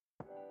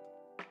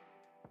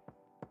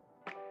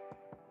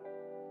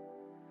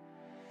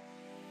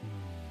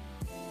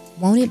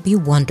Won't it be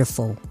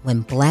wonderful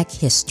when Black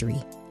history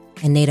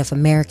and Native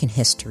American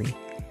history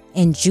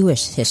and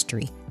Jewish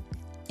history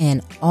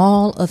and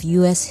all of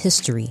U.S.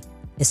 history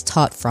is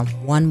taught from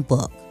one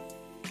book,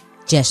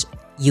 just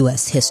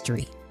U.S.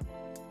 history?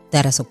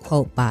 That is a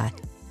quote by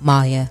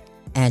Maya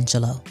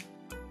Angelou.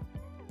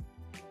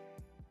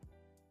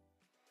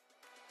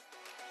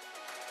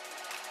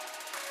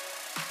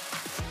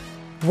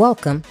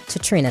 Welcome to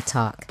Trina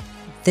Talk.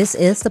 This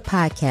is the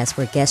podcast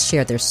where guests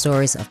share their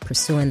stories of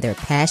pursuing their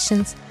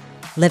passions,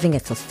 living a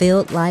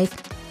fulfilled life,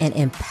 and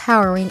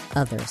empowering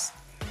others.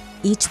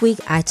 Each week,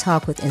 I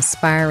talk with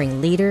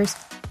inspiring leaders,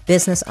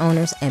 business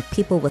owners, and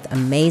people with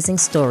amazing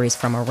stories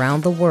from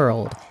around the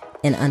world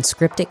in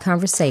unscripted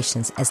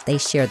conversations as they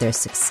share their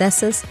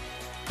successes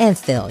and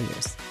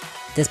failures.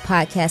 This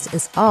podcast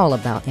is all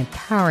about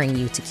empowering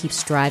you to keep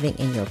striving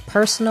in your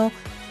personal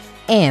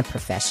and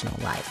professional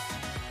life.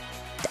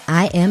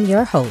 I am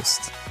your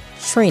host,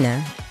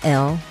 Trina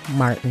L.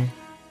 Martin.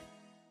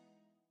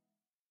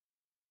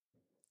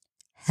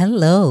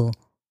 Hello.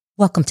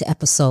 Welcome to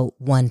episode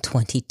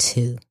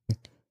 122.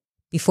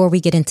 Before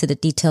we get into the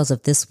details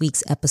of this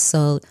week's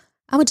episode,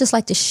 I would just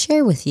like to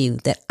share with you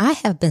that I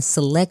have been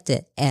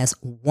selected as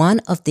one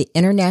of the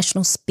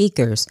international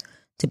speakers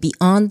to be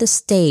on the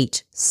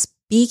stage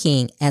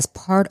speaking as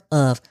part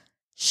of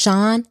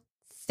Sean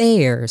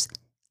Faire's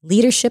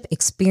Leadership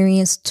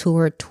Experience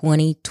Tour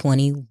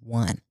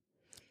 2021.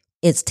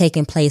 It's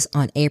taking place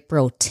on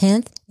April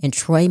 10th in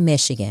Troy,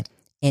 Michigan,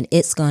 and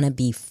it's going to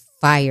be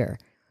fire.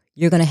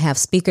 You're going to have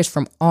speakers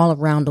from all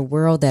around the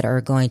world that are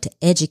going to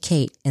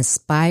educate,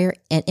 inspire,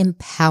 and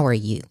empower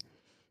you.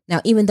 Now,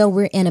 even though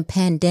we're in a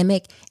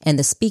pandemic and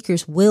the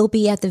speakers will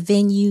be at the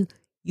venue,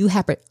 you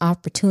have an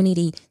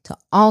opportunity to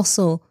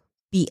also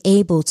be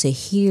able to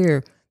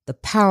hear the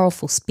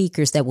powerful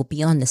speakers that will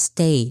be on the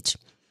stage.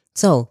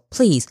 So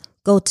please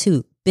go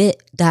to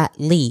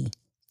bit.ly/LET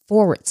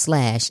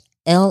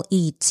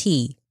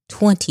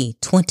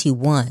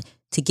 2021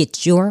 to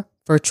get your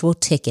virtual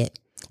ticket.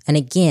 And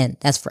again,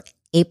 that's for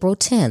April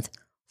 10th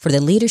for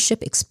the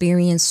Leadership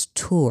Experience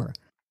Tour.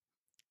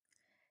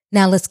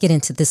 Now let's get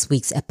into this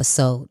week's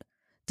episode.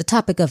 The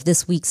topic of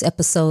this week's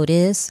episode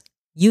is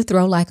You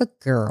Throw Like a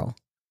Girl.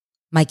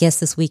 My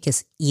guest this week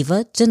is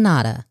Eva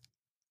Janata.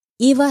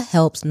 Eva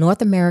helps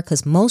North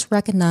America's most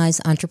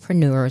recognized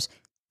entrepreneurs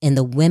in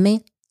the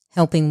women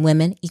helping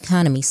women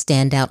economy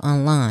stand out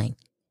online.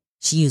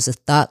 She uses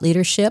thought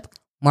leadership,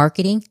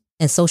 marketing,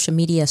 and social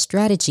media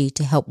strategy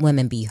to help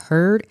women be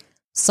heard,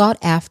 sought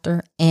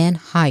after, and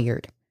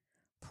hired.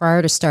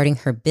 Prior to starting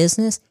her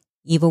business,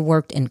 Eva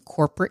worked in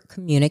corporate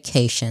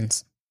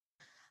communications.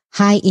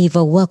 Hi,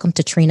 Eva. Welcome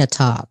to Trina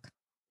Talk.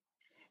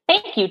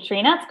 Thank you,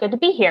 Trina. It's good to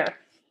be here.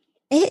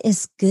 It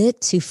is good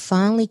to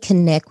finally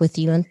connect with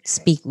you and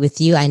speak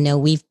with you. I know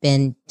we've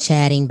been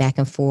chatting back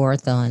and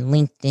forth on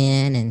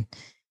LinkedIn and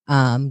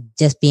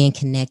just being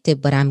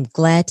connected, but I'm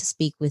glad to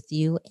speak with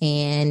you.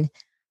 And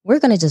we're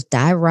going to just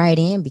dive right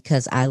in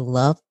because I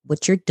love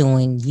what you're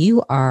doing.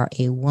 You are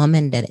a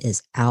woman that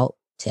is out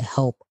to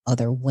help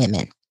other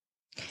women.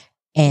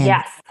 And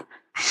yes,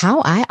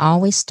 how I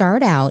always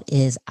start out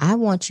is I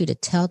want you to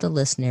tell the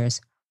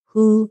listeners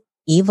who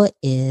Eva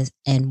is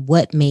and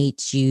what brought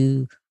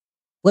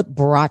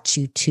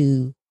you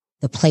to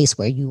the place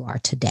where you are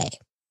today.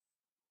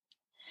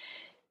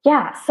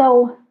 Yeah.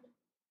 So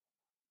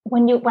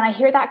when I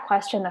hear that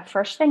question, the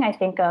first thing I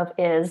think of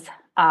is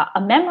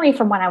a memory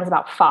from when I was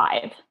about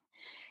 5.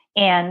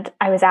 And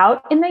I was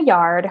out in the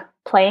yard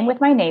playing with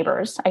my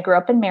neighbors. I grew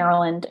up in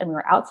Maryland and we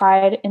were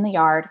outside in the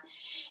yard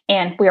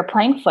and we were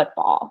playing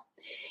football.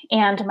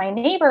 And my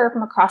neighbor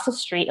from across the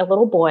street, a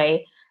little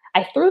boy,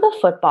 I threw the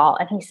football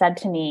and he said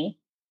to me,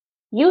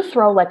 "You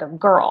throw like a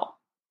girl."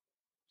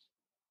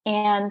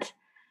 And,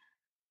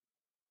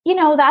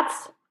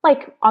 that's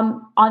like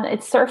on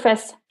its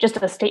surface, just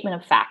a statement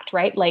of fact,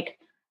 right? Like,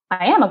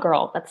 I am a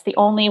girl. That's the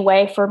only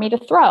way for me to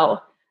throw.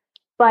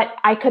 But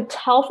I could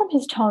tell from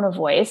his tone of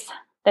voice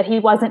that he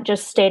wasn't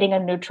just stating a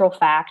neutral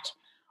fact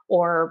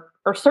or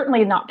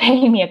certainly not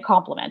paying me a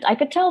compliment. I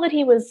could tell that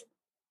he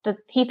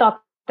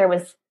thought there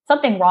was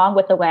something wrong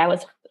with the way I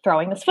was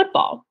throwing this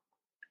football.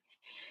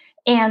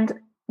 And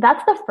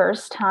that's the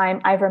first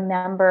time I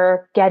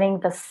remember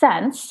getting the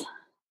sense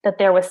that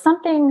there was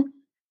something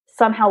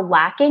somehow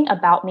lacking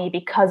about me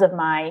because of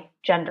my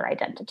gender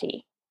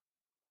identity.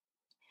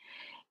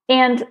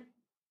 And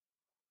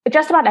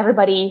just about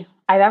everybody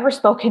I've ever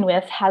spoken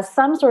with has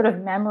some sort of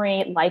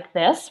memory like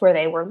this, where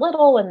they were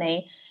little and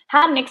they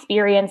had an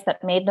experience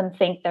that made them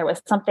think there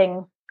was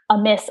something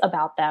amiss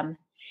about them.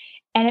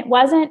 And it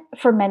wasn't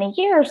for many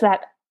years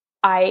that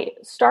I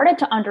started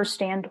to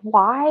understand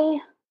why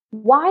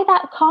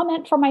that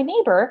comment from my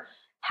neighbor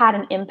had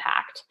an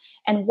impact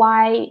and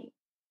why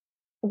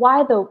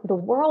the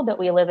world that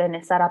we live in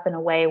is set up in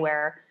a way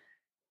where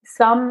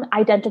some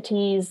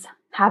identities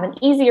have an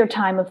easier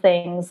time of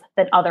things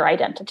than other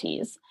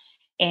identities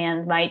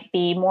and might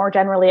be more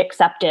generally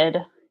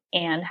accepted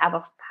and have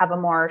a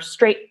more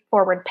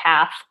straightforward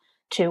path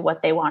to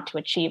what they want to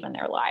achieve in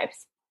their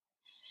lives.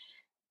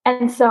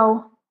 And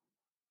so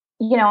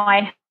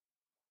I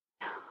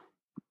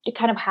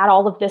kind of had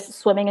all of this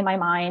swimming in my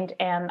mind,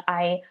 and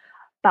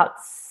about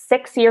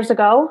 6 years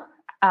ago,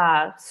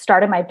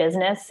 started my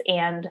business.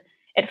 And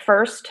at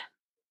first,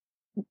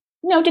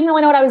 didn't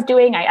really know what I was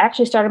doing. I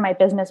actually started my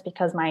business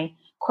because my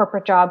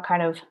corporate job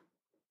kind of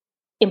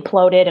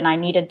imploded and I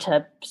needed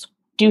to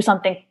do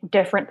something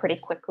different pretty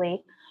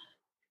quickly.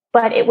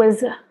 But it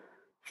was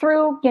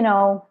through,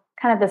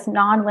 kind of this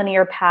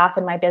non-linear path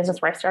in my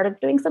business where I started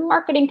doing some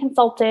marketing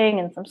consulting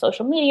and some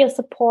social media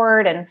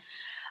support. And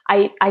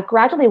I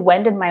gradually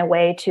wended my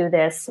way to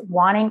this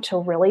wanting to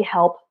really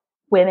help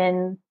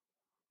women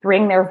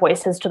bring their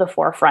voices to the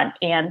forefront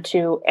and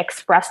to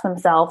express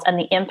themselves and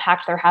the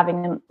impact they're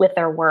having with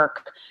their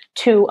work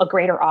to a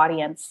greater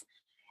audience.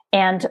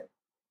 And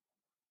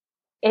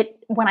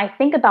when I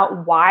think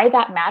about why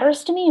that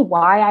matters to me,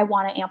 why I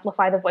want to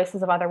amplify the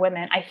voices of other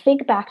women, I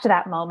think back to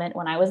that moment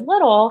when I was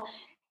little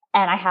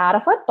and I had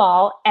a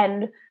football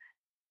and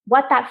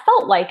what that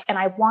felt like. And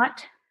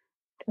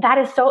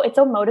it's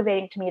so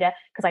motivating to me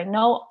because I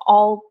know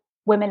all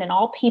women and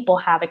all people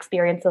have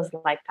experiences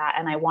like that.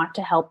 And I want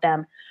to help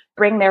them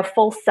bring their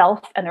full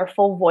self and their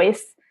full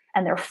voice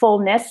and their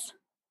fullness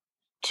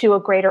to a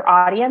greater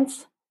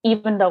audience,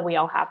 even though we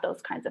all have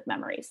those kinds of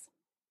memories.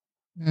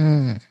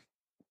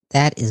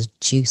 That is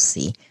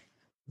juicy.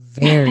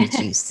 Very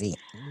juicy.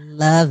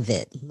 Love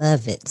it.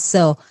 Love it.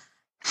 So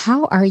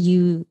how are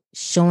you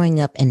showing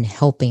up and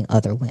helping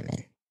other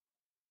women?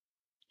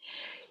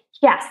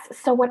 Yes.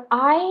 So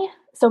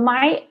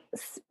my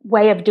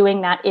way of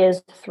doing that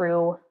is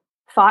through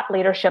thought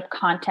leadership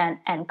content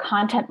and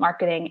content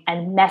marketing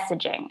and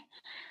messaging.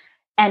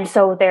 And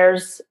so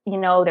there's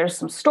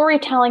some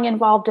storytelling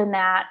involved in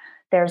that.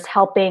 There's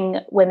helping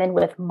women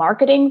with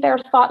marketing their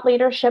thought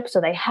leadership.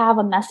 So they have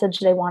a message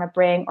they want to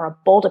bring or a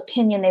bold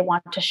opinion they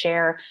want to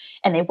share,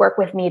 and they work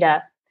with me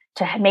to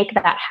make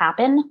that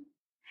happen.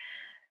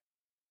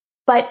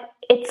 But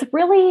it's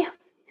really,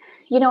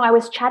 I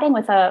was chatting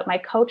with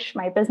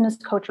my business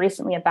coach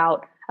recently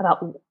about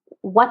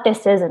what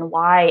this is and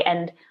why.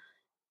 And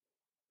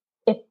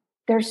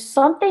there's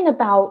something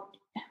about,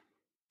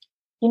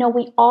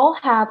 we all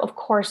have, of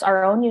course,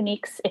 our own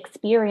unique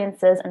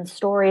experiences and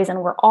stories,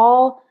 and we're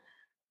all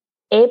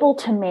able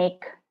to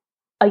make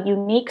a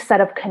unique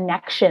set of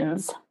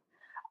connections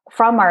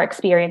from our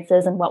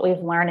experiences and what we've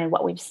learned and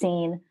what we've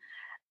seen.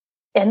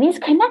 And these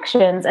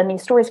connections and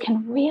these stories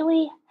can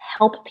really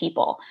help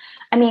people.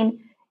 I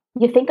mean,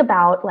 you think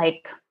about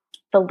like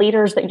the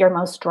leaders that you're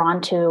most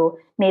drawn to,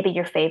 maybe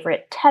your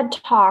favorite TED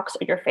Talks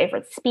or your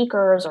favorite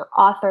speakers or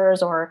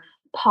authors or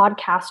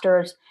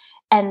podcasters.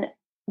 And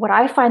what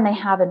I find they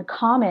have in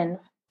common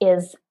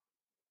is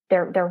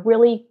they're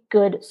really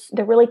good,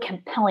 they're really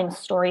compelling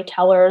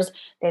storytellers.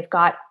 They've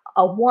got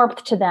a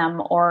warmth to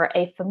them or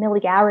a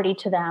familiarity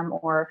to them,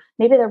 or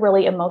maybe they're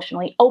really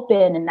emotionally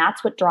open and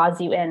that's what draws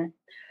you in.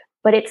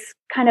 But it's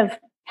kind of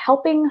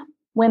helping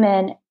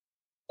women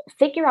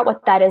figure out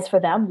what that is for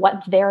them,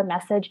 what their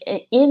message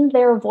in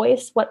their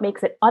voice, what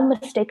makes it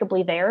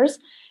unmistakably theirs,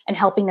 and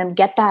helping them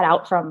get that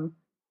out from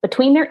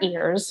between their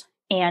ears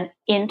and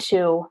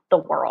into the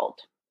world.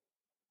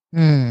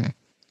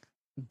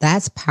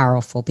 That's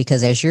powerful,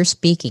 because as you're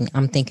speaking,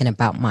 I'm thinking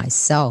about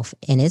myself,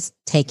 and it's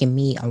taken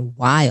me a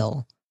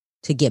while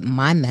to get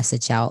my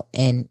message out.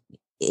 And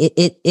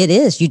it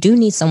is, you do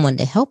need someone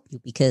to help you,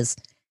 because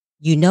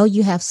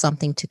you have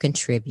something to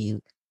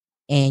contribute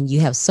and you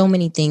have so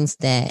many things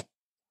that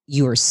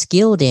you are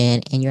skilled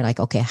in, and you're like,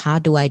 okay, how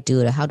do I do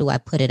it? How do I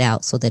put it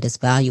out so that it's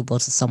valuable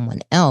to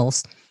someone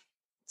else?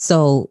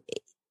 So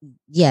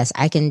yes,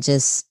 I can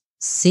just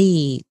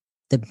see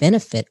the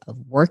benefit of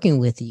working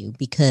with you,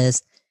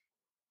 because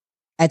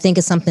I think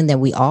it's something that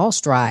we all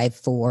strive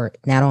for,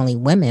 not only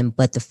women,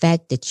 but the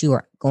fact that you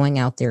are going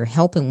out there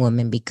helping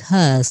women,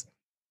 because,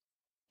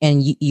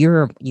 and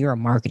you're a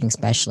marketing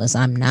specialist.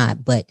 I'm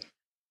not, but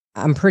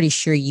I'm pretty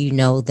sure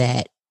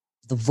that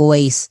the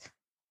voice,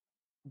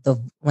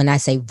 when I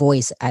say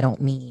voice, I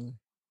don't mean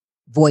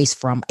voice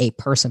from a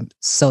person,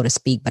 so to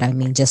speak, but I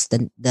mean just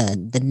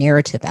the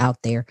narrative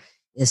out there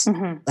is,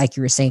 like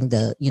you were saying,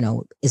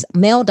 is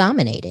male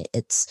dominated.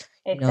 It's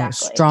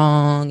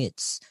strong.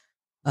 It's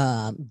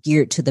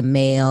geared to the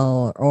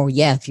male, or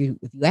if you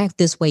act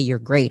this way, you're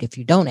great. If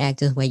you don't act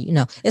this way,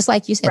 it's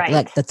like you said, right,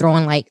 like the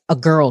throwing like a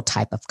girl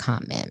type of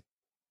comment.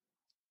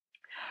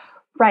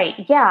 Right.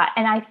 Yeah.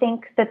 And I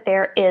think that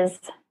there is,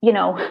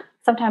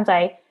 sometimes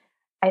I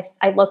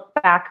look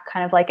back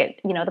kind of like at,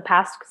 the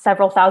past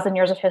several thousand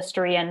years of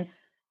history, and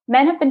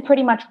men have been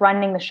pretty much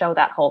running the show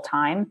that whole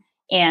time.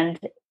 And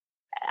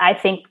I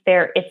think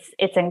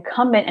it's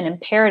incumbent and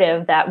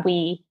imperative that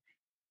we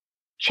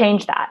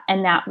change that,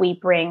 and that we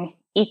bring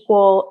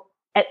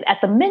at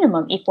the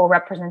minimum, equal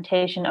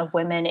representation of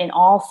women in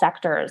all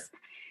sectors.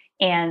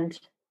 And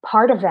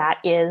part of that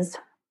is,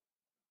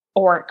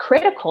 or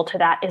critical to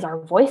that, is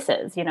our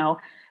voices,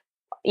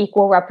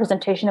 equal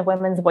representation of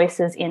women's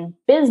voices in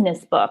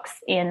business books,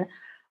 in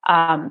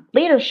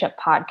leadership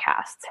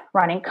podcasts,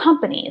 running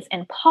companies,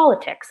 in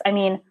politics. I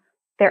mean,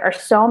 there are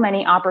so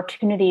many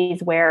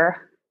opportunities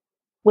where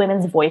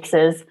women's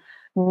voices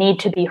need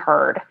to be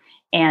heard.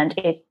 And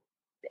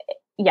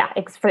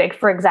it's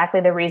for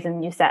exactly the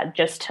reason you said,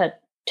 just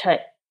to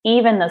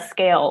even the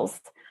scales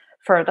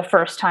for the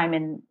first time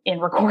in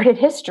recorded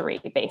history,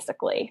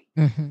 basically.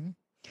 Mm-hmm.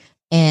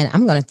 And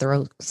I'm going to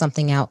throw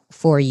something out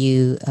for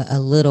you a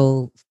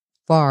little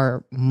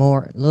a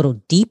little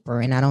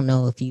deeper. And I don't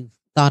know if you've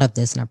thought of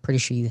this, and I'm pretty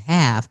sure you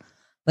have,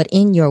 but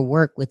in your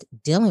work with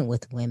dealing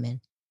with women,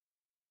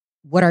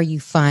 what are you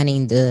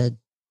finding the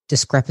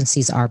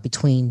discrepancies are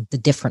between the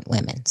different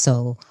women?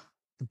 So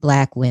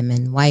Black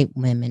women, white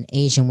women,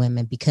 Asian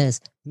women,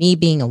 because me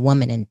being a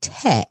woman in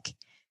tech,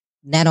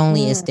 not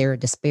only is there a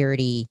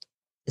disparity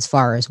as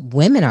far as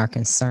women are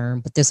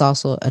concerned, but there's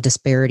also a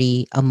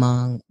disparity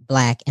among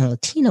Black and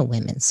Latino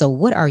women. So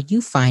what are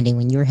you finding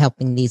when you're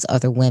helping these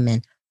other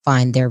women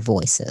find their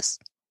voices?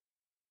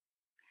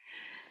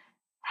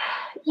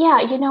 Yeah,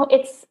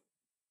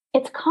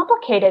 it's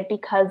complicated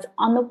because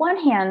on the one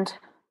hand,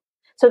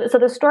 so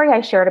the story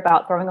I shared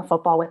about throwing a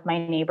football with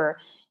my neighbor,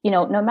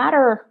 no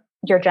matter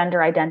your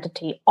gender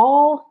identity,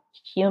 all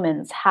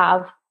humans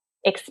have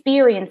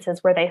experiences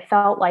where they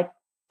felt like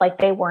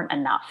they weren't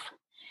enough,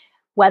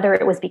 whether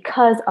it was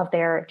because of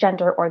their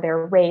gender or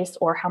their race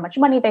or how much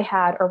money they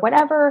had or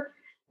whatever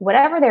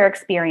their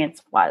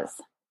experience was.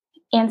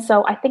 And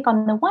so I think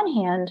on the one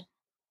hand,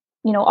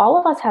 all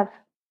of us have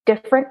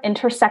different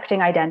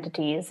intersecting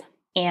identities,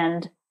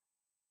 and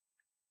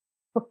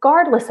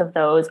regardless of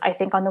those, I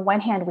think on the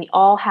one hand, we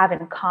all have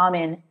in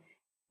common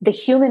the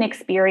human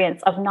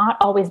experience of not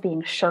always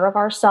being sure of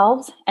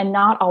ourselves and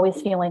not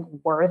always feeling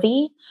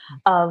worthy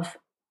of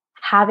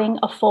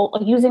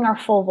using our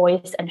full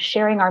voice and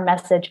sharing our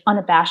message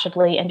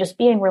unabashedly and just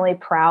being really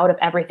proud of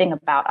everything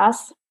about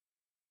us.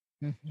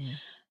 Mm-hmm.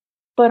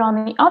 But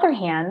on the other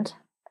hand,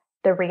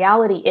 the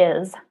reality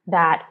is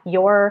that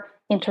your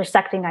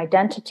intersecting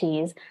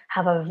identities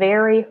have a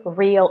very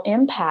real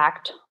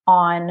impact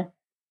on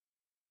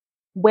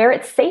where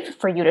it's safe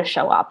for you to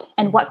show up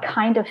and what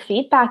kind of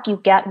feedback you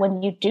get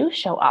when you do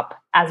show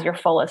up as your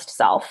fullest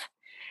self.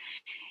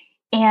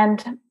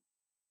 And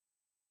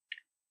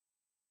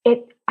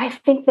I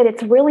think that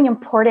it's really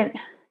important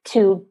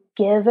to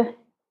give,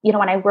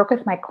 when I work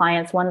with my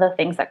clients, one of the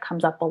things that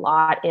comes up a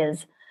lot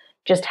is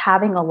just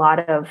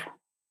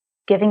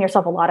giving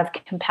yourself a lot of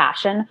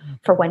compassion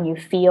for when you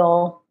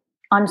feel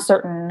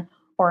uncertain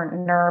or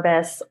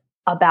nervous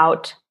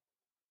about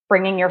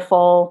bringing your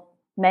full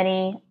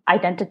many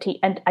identity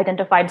and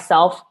identified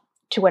self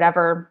to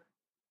whatever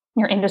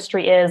your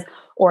industry is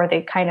or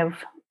the kind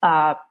of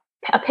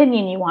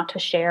opinion you want to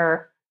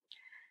share.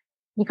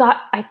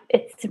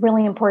 It's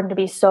really important to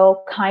be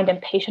so kind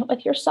and patient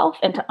with yourself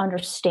and to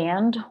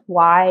understand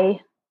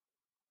why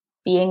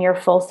being your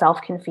full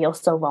self can feel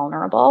so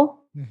vulnerable.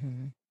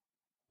 Mm-hmm.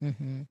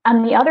 Mm-hmm.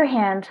 On the other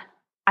hand,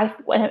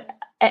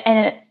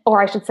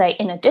 or I should say,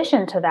 in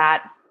addition to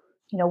that,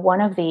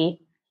 one of the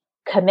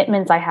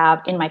commitments I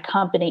have in my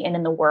company and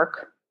in the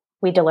work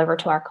we deliver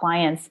to our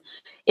clients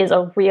is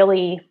a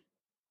really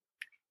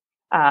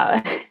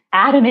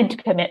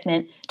adamant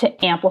commitment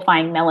to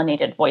amplifying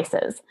melanated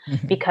voices.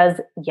 Mm-hmm. Because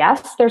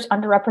yes, there's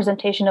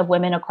underrepresentation of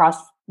women across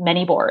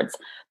many boards,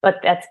 but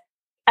that's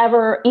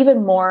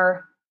even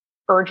more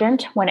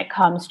urgent when it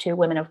comes to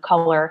women of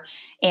color.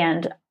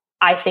 And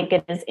I think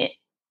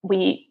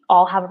we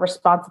all have a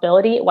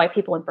responsibility, white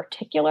people in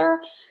particular,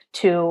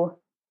 to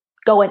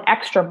go an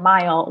extra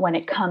mile when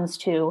it comes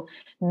to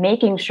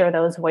making sure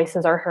those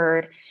voices are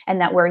heard and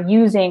that we're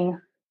using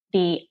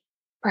the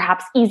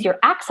perhaps easier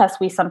access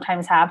we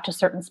sometimes have to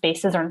certain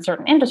spaces or in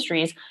certain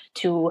industries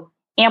to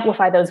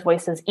amplify those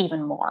voices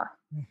even more.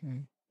 Mm-hmm.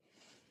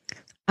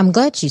 I'm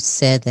glad you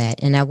said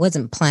that. And I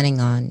wasn't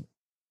planning on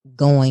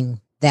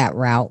going that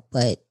route,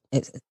 but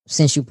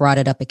since you brought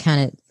it up, it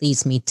kind of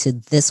leads me to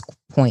this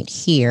point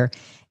here.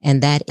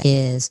 And that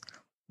is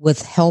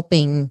with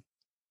helping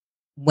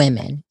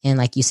women. And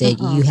like you said,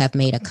 you have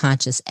made a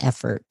conscious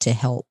effort to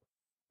help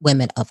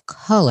women of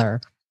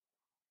color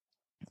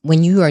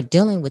when you are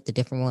dealing with the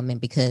different women,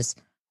 because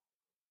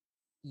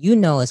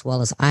as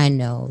well as I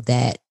know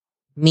that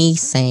me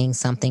saying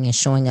something and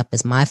showing up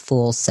as my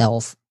full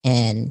self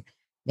and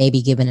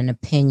maybe giving an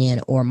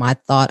opinion or my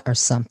thought or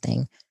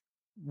something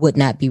would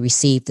not be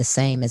received the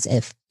same as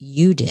if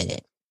you did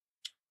it.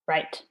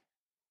 Right.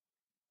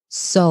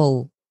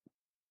 So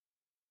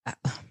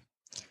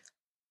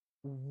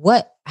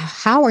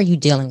how are you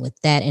dealing with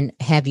that? And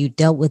have you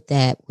dealt with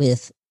that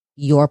with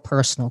your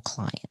personal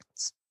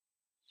clients?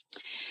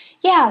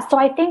 Yeah, so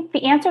I think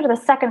the answer to the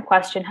second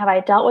question, have I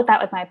dealt with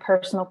that with my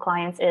personal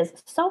clients, is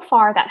so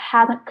far that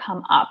hasn't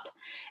come up.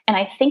 And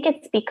I think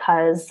it's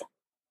because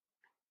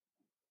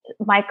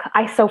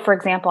for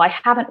example, I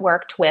haven't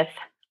worked with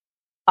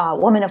a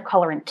woman of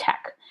color in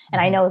tech. And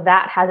I know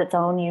that has its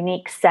own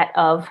unique set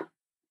of,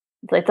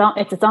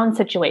 it's its own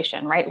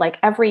situation, right? Like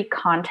every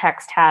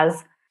context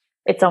has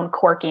its own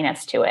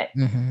quirkiness to it.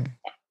 Mm-hmm.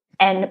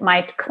 And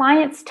my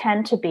clients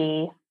tend to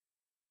be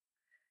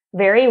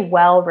very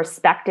well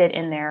respected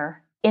in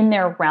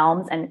their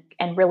realms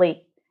and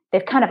really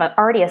they've kind of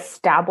already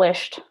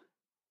established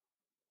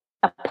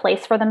a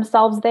place for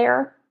themselves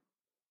there.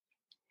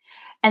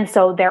 And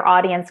so their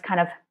audience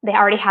they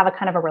already have a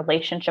kind of a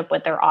relationship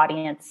with their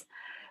audience.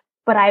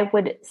 But I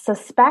would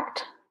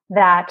suspect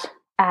that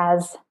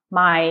as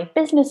my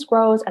business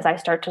grows, as I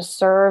start to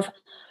serve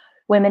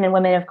women and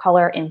women of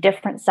color in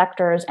different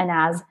sectors, and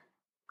as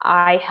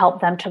I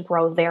help them to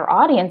grow their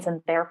audience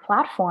and their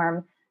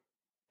platform,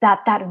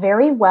 that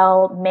very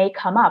well may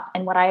come up.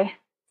 And what I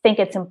think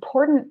it's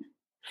important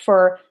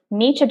for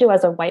me to do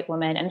as a white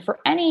woman, and for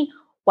any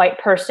white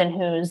person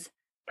who's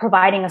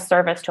providing a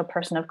service to a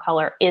person of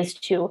color, is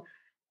to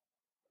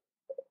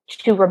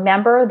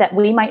remember that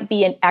we might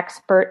be an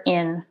expert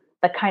in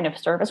the kind of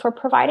service we're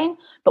providing,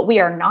 but we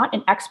are not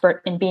an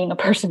expert in being a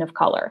person of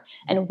color.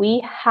 And we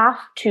have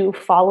to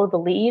follow the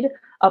lead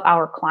of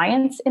our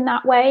clients in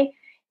that way.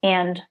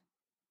 And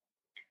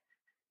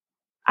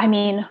I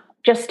mean,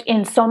 just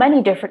in so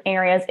many different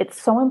areas,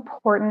 it's so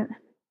important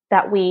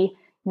that we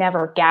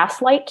never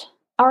gaslight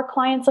our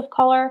clients of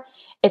color.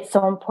 It's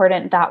so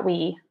important that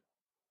we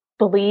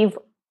believe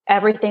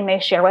everything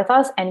they share with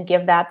us and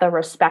give that the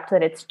respect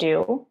that it's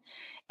due.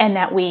 And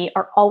that we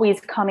are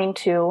always coming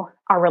to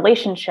our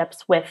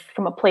relationships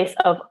from a place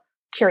of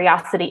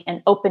curiosity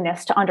and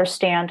openness to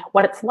understand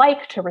what it's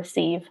like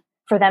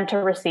for them to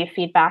receive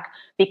feedback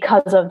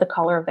because of the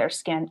color of their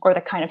skin or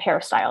the kind of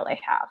hairstyle they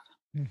have.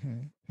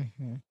 Mm-hmm,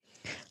 mm-hmm.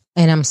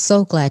 And I'm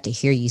so glad to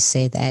hear you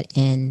say that.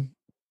 And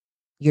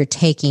you're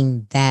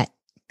taking that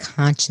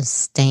conscious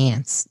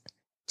stance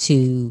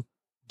to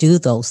do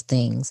those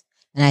things.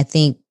 And I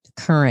think the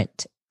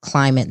current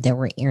climate that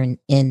we're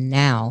in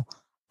now,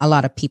 a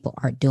lot of people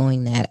are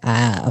doing that.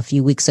 A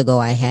few weeks ago,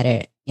 I had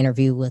an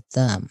interview with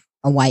a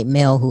white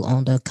male who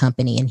owned a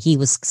company, and he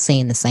was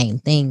saying the same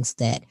things,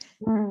 that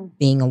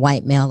being a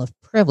white male of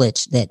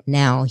privilege, that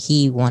now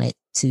he wanted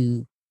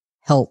to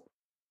help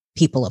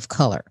people of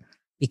color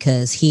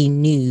because he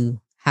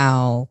knew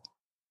how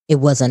it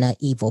wasn't an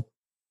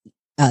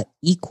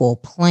equal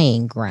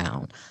playing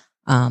ground.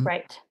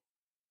 Right.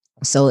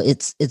 So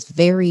it's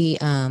very,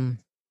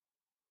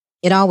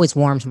 it always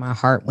warms my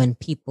heart when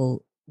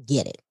people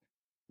get it.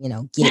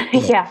 Get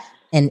it. Yeah.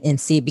 And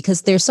see,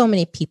 because there's so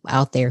many people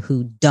out there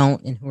who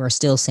don't, and who are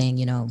still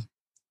saying,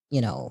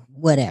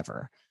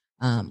 whatever.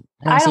 I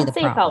don't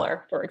see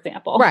color, for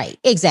example. Right.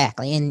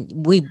 Exactly.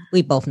 And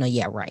we both know,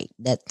 yeah, right.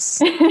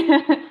 That's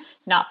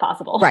not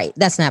possible. Right.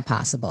 That's not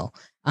possible.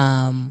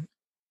 And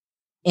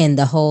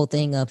the whole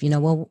thing of,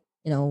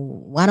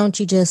 why don't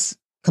you just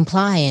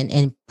comply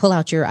and pull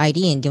out your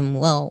ID and give them,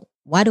 well,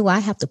 why do I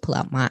have to pull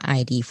out my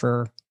ID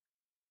for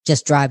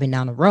just driving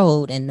down the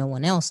road and no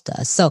one else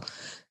does? So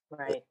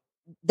right.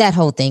 That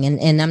whole thing.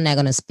 And I'm not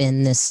going to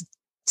spin this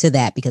to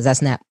that because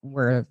that's not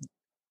where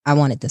I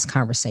wanted this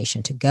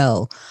conversation to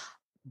go.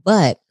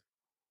 But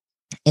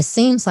it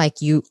seems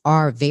like you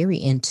are very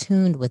in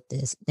tune with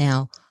this.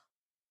 Now,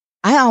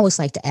 I always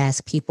like to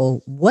ask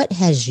people, what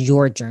has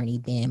your journey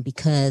been?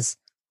 Because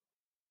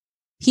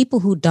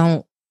people who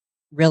don't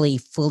really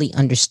fully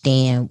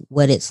understand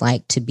what it's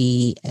like to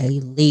be a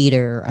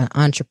leader, an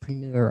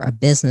entrepreneur, a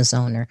business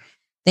owner,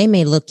 they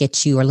may look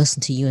at you or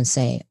listen to you and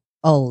say,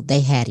 oh, they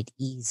had it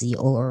easy,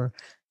 or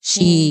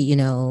she,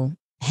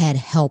 had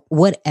help,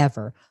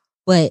 whatever.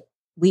 But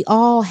we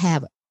all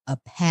have a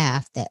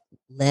path that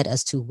led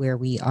us to where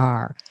we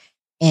are.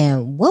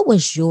 And what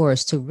was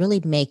yours to really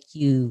make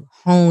you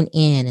hone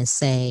in and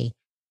say,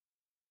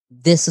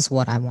 this is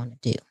what I want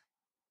to do?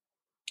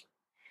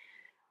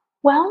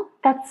 Well,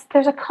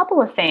 there's a couple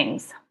of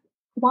things.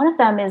 One of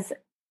them is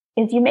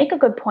you make a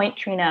good point,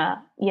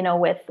 Trina,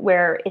 with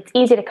where it's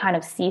easy to kind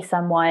of see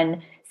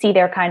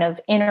their kind of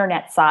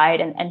internet side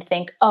and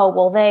think, oh,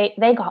 well, they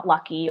got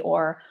lucky,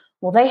 or,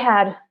 well, they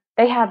had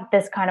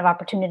this kind of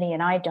opportunity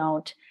and I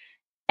don't.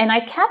 And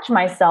I catch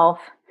myself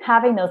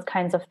having those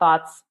kinds of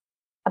thoughts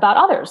about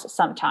others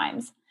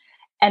sometimes.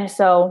 And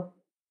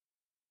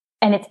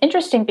it's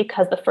interesting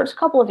because the first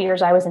couple of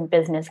years I was in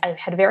business, I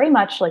had very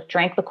much like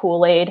drank the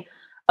Kool-Aid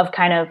of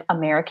kind of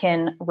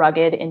American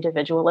rugged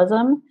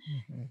individualism.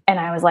 Mm-hmm. And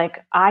I was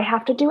like, I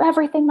have to do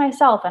everything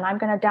myself, and I'm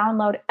going to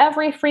download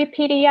every free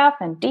PDF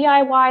and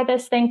DIY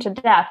this thing to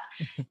death.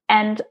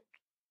 And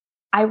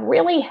I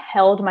really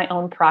held my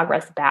own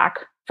progress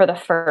back for the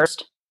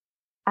first,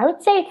 I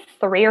would say,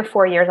 3 or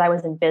 4 years I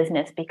was in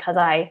business because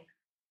I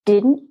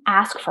didn't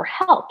ask for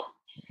help.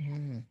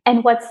 Mm-hmm.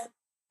 And what's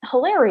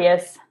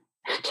hilarious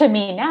to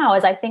me now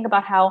is I think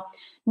about how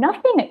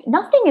nothing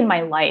in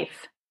my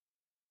life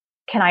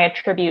can I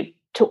attribute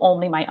to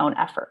only my own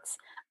efforts.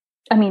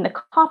 I mean, the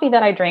coffee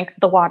that I drink,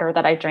 the water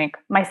that I drink,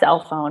 my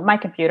cell phone, my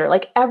computer,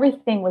 like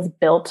everything was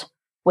built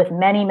with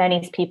many,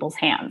 many people's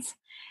hands.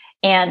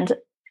 And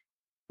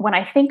when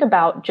I think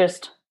about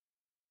just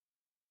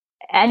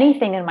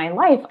anything in my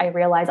life, I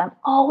realize I'm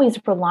always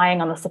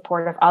relying on the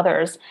support of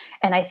others.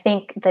 And I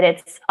think that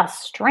it's a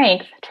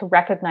strength to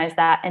recognize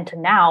that. And to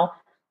now,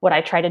 what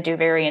I try to do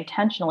very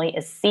intentionally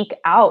is seek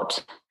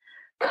out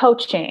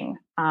coaching,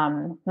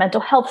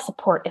 mental health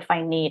support if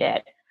I need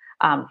it,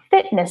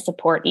 fitness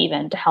support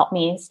even to help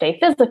me stay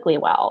physically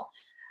well,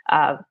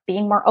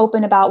 being more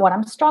open about what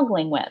I'm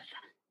struggling with.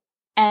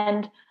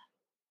 And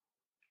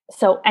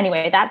So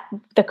anyway, that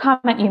the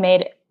comment you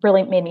made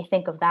really made me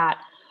think of that.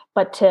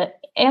 But to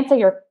answer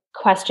your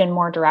question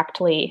more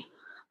directly,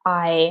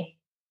 I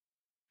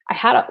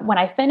had when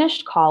I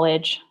finished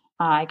college,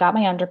 I got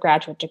my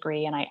undergraduate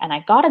degree, and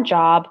I got a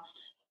job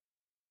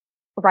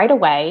right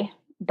away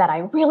that I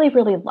really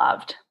really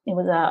loved. It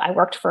was I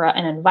worked for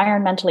an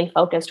environmentally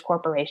focused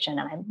corporation,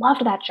 and I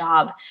loved that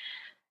job.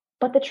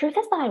 But the truth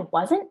is that I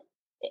wasn't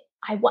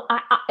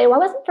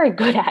very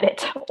good at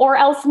it, or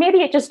else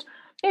maybe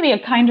a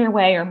kinder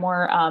way or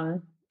more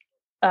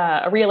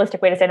a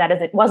realistic way to say that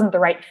is it wasn't the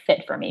right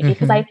fit for me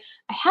because I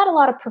had a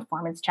lot of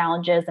performance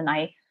challenges, and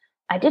I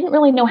didn't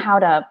really know how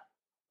to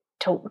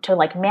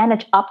like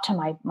manage up to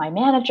my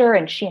manager,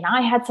 and she and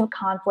I had some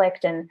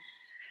conflict, and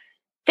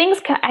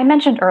I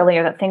mentioned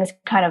earlier that things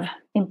kind of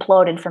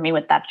imploded for me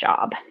with that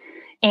job.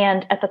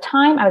 And at the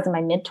time I was in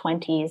my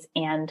mid-20s,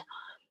 and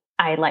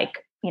I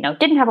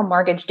didn't have a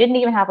mortgage, didn't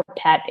even have a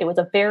pet. It was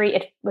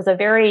a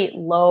very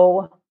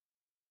low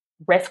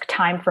risk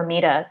time for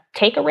me to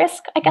take a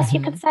risk, I guess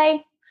you could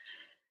say.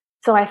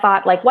 So I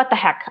thought, like, what the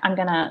heck? I'm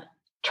going to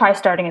try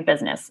starting a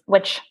business,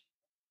 which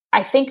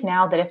I think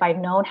now that if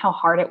I'd known how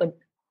hard it would,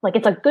 like,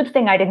 it's a good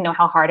thing I didn't know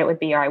how hard it would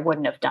be, or I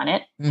wouldn't have done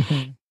it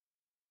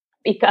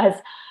because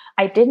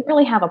I didn't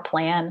really have a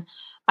plan.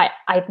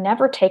 I'd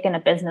never taken a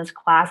business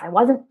class. I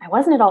wasn't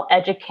at all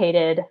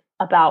educated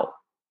about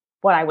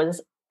what I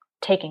was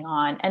taking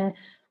on. And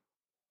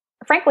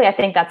frankly, I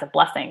think that's a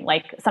blessing.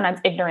 Like, sometimes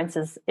ignorance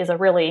is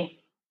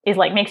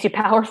like makes you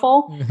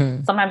powerful,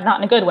 sometimes not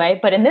in a good way.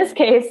 But in this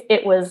case,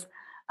 it was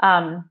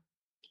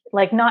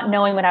like not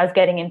knowing what I was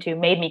getting into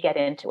made me get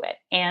into it.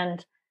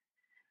 And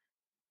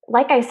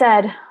like I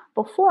said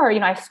before,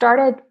 I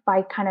started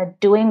by kind of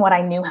doing what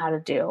I knew how to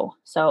do.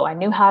 So I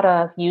knew how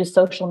to use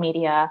social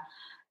media.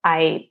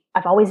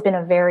 I've always been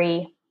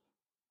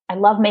I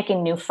love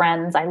making new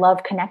friends. I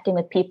love connecting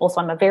with people.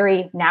 So I'm a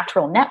very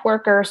natural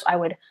networker. So I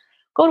would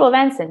go to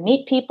events and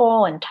meet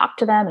people and talk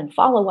to them and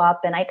follow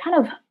up. And I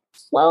kind of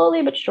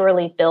slowly but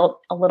surely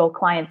built a little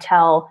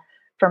clientele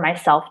for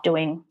myself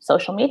doing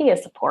social media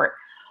support.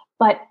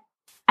 But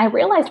I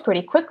realized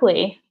pretty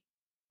quickly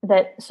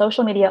that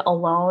social media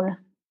alone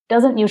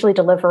doesn't usually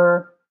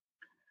deliver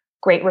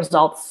great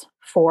results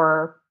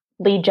for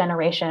lead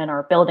generation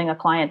or building a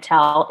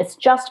clientele. It's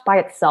just by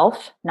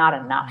itself not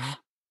enough.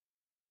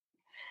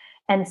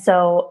 And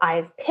so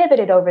I've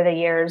pivoted over the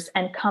years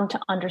and come to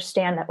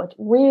understand that what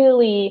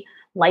really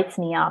lights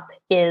me up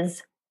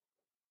is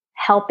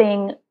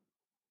helping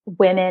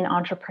women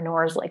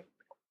entrepreneurs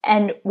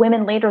and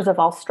women leaders of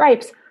all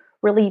stripes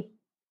really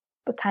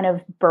kind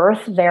of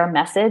birth their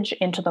message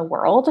into the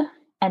world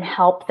and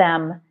help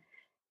kind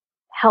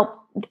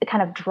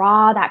of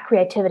draw that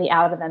creativity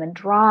out of them and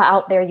draw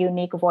out their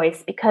unique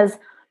voice. Because,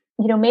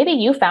 maybe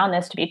you found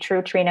this to be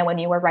true, Trina, when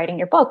you were writing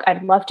your book.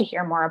 I'd love to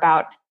hear more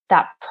about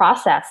that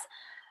process.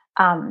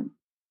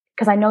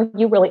 Because I know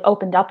you really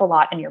opened up a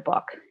lot in your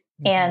book.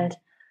 And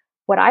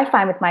what I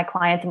find with my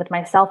clients and with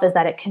myself is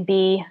that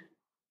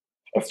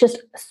it's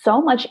just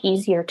so much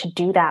easier to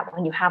do that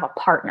when you have a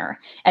partner.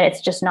 And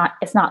it's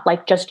not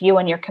like just you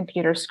and your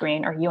computer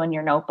screen or you and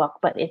your notebook,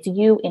 but it's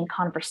you in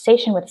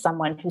conversation with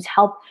someone who's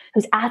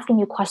asking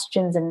you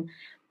questions and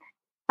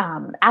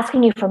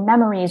asking you for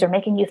memories or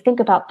making you think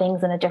about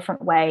things in a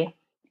different way.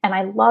 And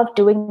I love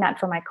doing that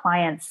for my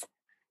clients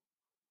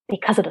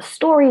because of the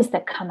stories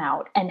that come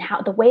out and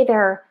how the way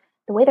their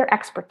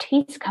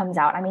expertise comes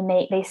out. I mean,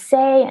 they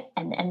say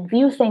and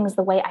view things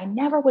the way I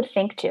never would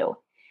think to.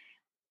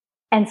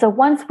 And so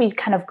once we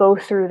kind of go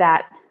through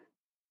that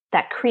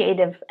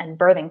creative and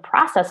birthing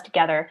process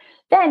together,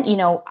 then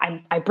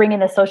I bring in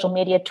the social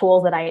media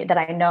tools that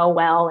I know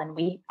well, and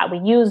we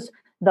use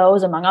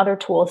those among other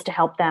tools to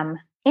help them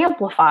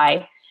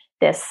amplify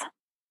this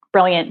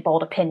brilliant,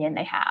 bold opinion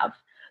they have.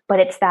 But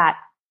it's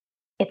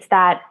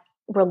that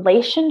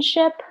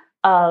relationship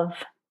of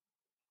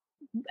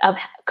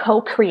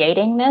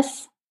co-creating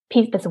this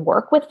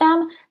work with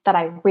them that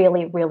I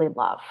really, really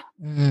love.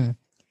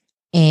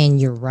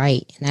 And you're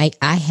right. And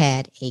I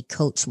had a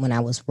coach when I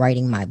was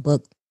writing my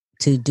book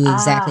to do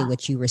exactly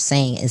what you were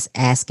saying, is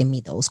asking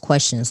me those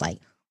questions like,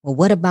 well,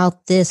 what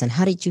about this? And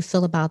how did you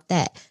feel about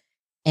that?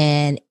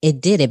 And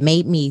it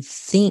made me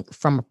think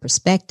from a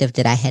perspective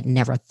that I had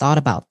never thought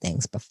about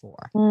things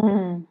before.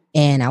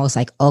 And I was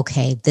like,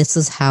 okay, this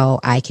is how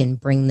I can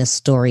bring this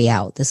story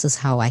out. This is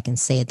how I can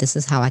say it. This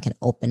is how I can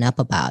open up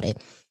about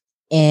it.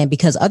 And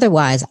because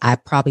otherwise I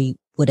probably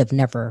would have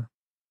never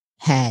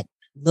had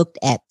looked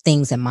at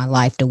things in my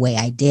life the way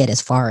I did,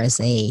 as far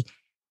as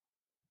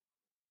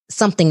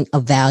something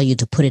of value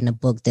to put in a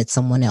book that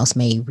someone else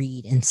may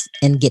read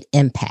and get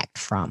impact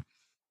from.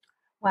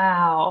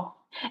 Wow.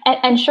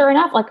 And sure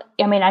enough,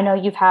 I know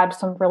you've had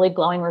some really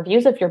glowing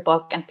reviews of your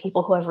book and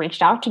people who have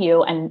reached out to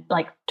you and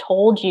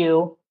told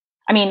you,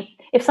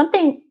 if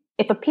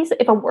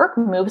a work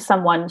moves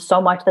someone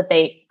so much that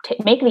they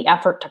make the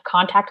effort to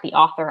contact the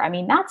author,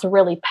 that's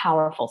really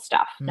powerful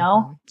stuff.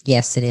 No?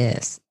 Yes, it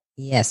is.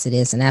 Yes, it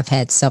is. And I've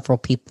had several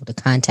people to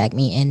contact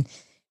me, and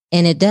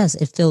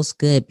it feels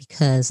good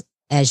because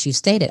as you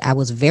stated, I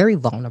was very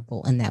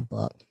vulnerable in that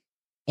book.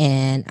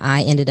 And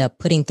I ended up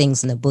putting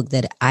things in the book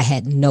that I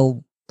had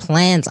no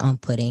plans on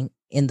putting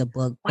in the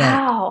book.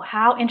 Wow,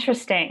 how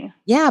interesting.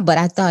 Yeah, but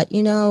I thought,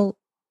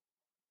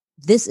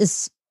 this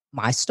is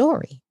my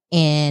story.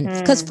 And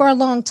because for a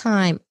long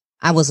time,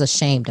 I was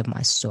ashamed of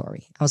my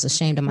story. I was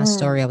ashamed of my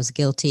story. I was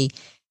guilty.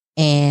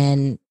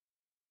 And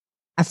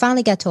I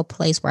finally got to a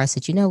place where I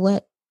said, you know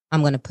what?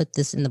 I'm going to put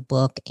this in the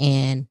book,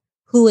 and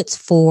who it's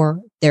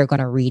for, they're going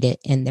to read it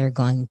and they're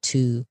going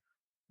to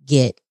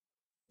get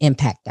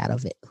impact out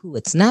of it. Who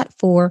it's not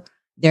for,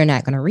 they're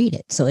not going to read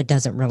it. So it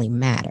doesn't really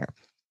matter.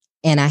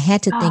 And I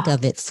had to think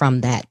of it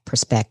from that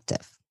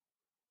perspective.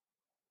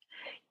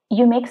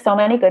 You make so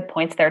many good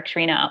points there,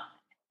 Trina.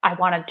 I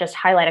want to just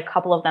highlight a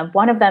couple of them.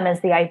 One of them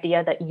is the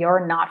idea that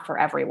you're not for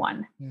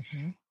everyone.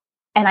 Mm-hmm.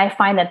 And I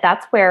find that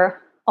that's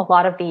where a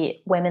lot of the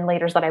women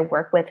leaders that I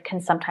work with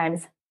can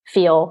sometimes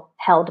feel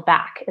held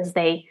back, is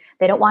they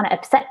don't want to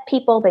upset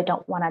people. They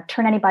don't want to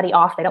turn anybody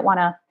off. They don't want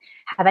to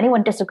have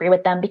anyone disagree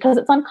with them because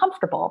it's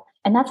uncomfortable.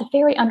 And that's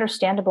very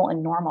understandable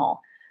and normal.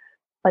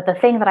 But the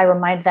thing that I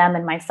remind them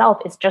and myself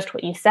is just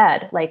what you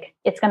said. Like,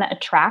 it's going to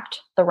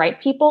attract the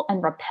right people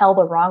and repel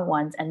the wrong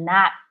ones. And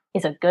that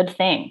is a good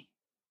thing.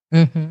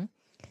 Mm-hmm.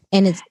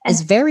 And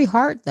it's very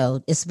hard,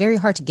 though. It's very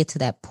hard to get to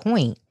that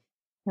point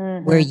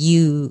where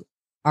you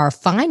are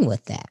fine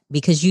with that,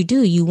 because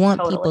you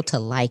want people to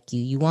like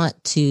you. You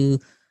want to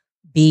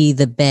be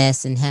the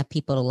best and have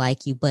people to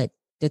like you. But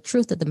the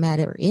truth of the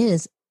matter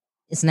is,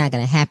 it's not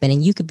going to happen.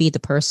 And you could be the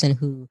person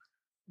who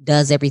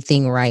does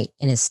everything right,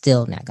 and it's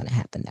still not going to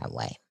happen that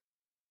way.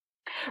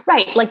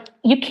 Right. Like,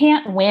 you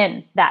can't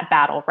win that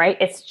battle, right?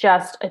 It's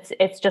just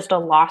a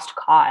lost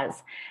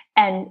cause.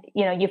 And,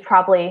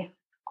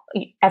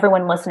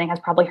 everyone listening has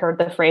probably heard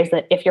the phrase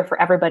that if you're for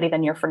everybody,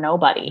 then you're for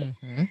nobody.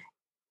 Mm-hmm.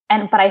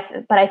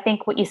 But I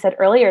think what you said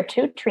earlier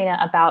too, Trina,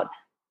 about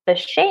the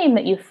shame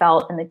that you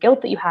felt and the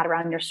guilt that you had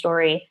around your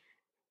story,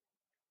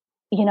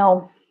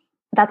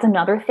 that's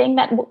another thing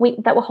that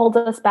will hold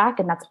us back.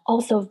 And that's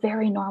also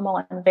very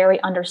normal and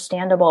very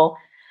understandable.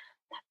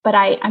 But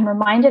I'm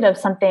reminded of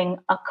something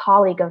a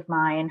colleague of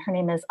mine, her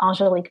name is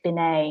Angelique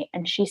Binet,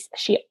 and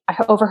I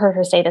overheard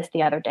her say this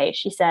the other day.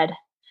 She said,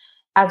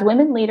 as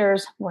women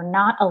leaders, we're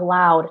not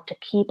allowed to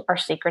keep our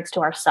secrets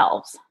to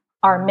ourselves.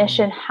 Our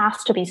mission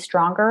has to be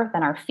stronger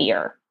than our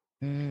fear.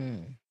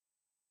 I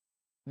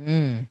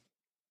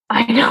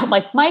know,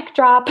 like, mic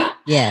drop.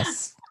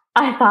 Yes.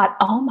 I thought,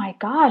 oh my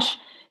gosh,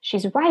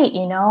 she's right.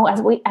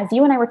 As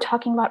you and I were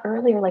talking about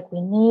earlier, like,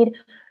 we need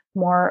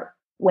more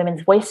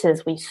women's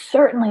voices. We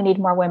certainly need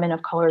more women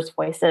of color's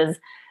voices.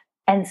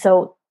 And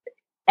so,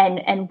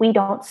 and we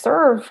don't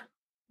serve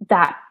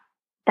that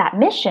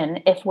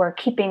mission if we're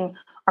keeping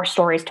our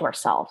stories to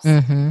ourselves.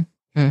 Mm-hmm.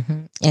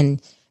 Mm-hmm.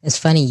 And it's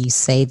funny you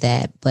say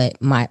that,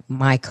 but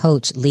my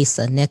coach,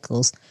 Lisa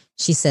Nichols,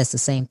 she says the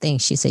same thing.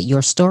 She said,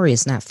 your story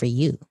is not for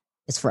you.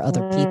 It's for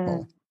other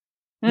people.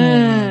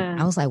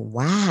 And I was like,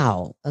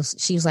 wow.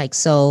 She was like,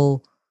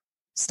 so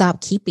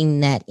stop keeping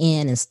that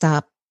in and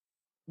stop,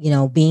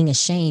 being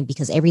ashamed,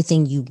 because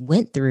everything you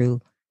went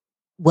through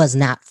was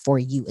not for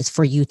you. It's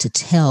for you to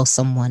tell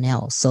someone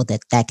else so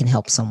that can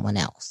help someone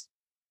else.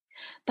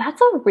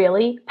 That's a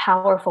really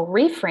powerful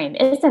reframe,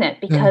 isn't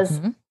it? Because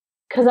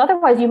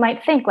otherwise you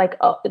might think like,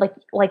 oh,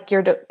 like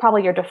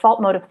probably your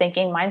default mode of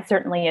thinking, mine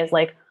certainly is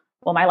like,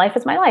 well, my life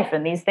is my life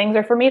and these things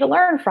are for me to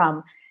learn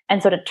from.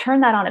 And so to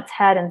turn that on its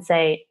head and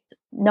say,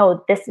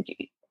 no,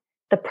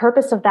 the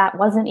purpose of that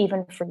wasn't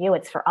even for you,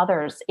 it's for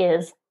others,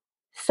 is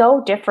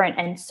so different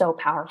and so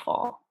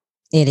powerful.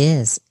 It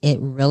is. It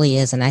really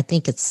is. And I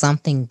think it's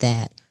something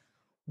that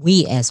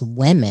we as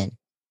women,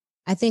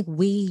 I think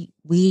we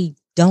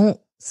don't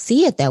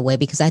see it that way,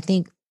 because I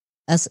think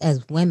us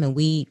as women,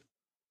 we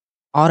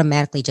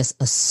automatically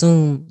just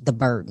assume the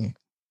burden.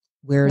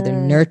 We're the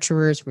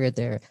nurturers, we're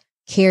the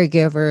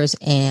caregivers.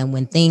 And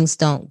when things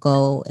don't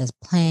go as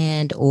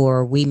planned,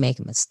 or we make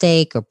a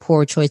mistake or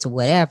poor choice or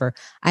whatever,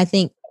 I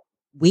think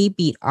we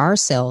beat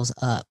ourselves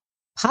up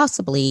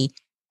possibly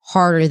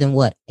harder than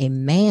what a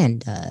man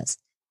does.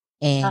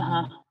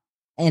 And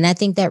and I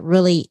think that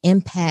really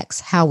impacts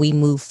how we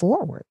move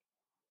forward.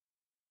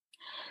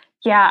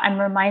 Yeah, I'm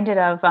reminded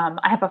of,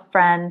 I have a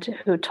friend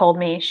who told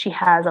me she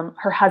has,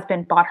 her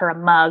husband bought her a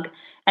mug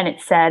and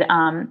it said,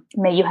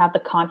 may you have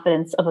the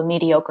confidence of a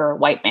mediocre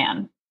white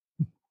man.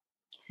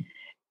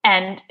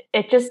 And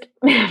it just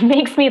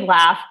makes me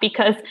laugh,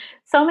 because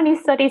so many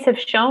studies have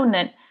shown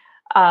that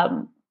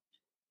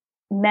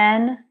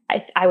men,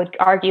 I would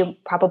argue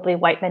probably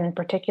white men in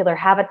particular,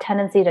 have a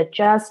tendency to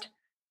just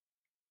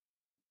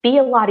be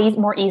a lot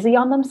more easy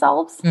on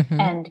themselves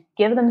and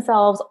give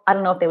themselves, I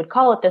don't know if they would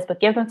call it this,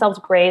 but give themselves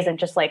grace, and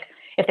just like,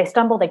 if they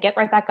stumble, they get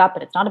right back up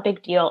and it's not a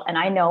big deal. And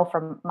I know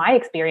from my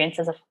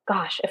experiences of,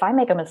 gosh, if I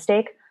make a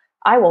mistake,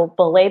 I will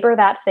belabor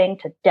that thing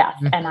to death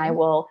and I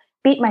will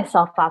beat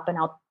myself up and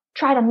I'll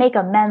try to make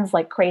amends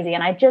like crazy.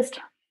 And I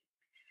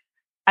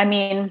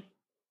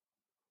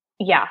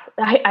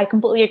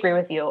completely agree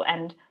with you.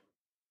 And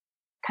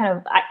kind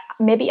of, I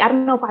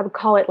don't know if I would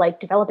call it like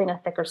developing a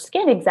thicker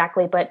skin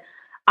exactly, but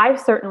I've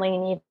certainly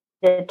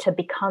needed to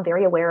become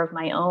very aware of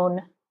my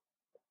own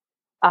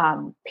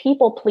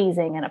people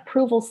pleasing and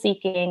approval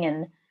seeking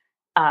and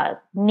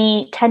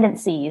need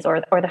tendencies,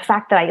 or the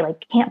fact that I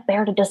like can't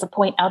bear to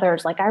disappoint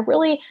others. Like I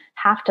really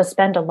have to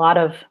spend a lot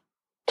of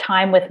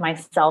time with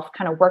myself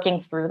kind of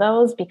working through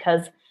those,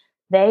 because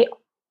they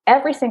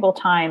every single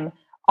time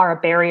are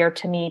a barrier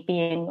to me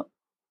being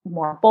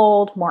more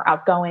bold, more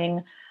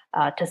outgoing,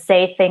 to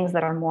say things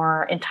that are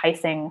more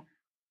enticing.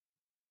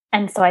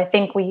 And so I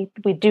think we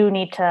do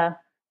need to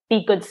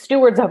be good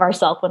stewards of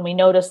ourselves when we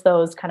notice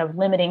those kind of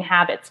limiting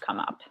habits come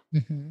up.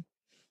 Hmm.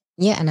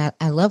 Yeah, and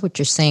I love what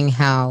you're saying,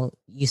 how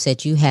you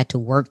said you had to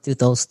work through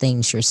those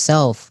things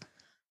yourself.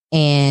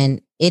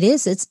 And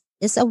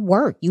it's a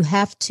work. You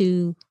have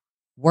to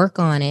work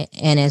on it.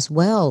 And as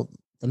well,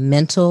 the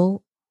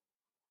mental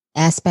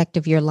aspect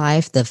of your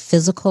life, the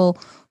physical,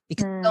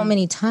 because so Mm.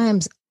 many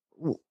times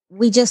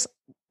we just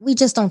we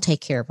just don't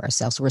take care of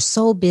ourselves. We're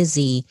so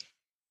busy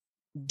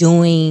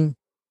doing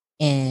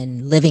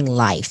and living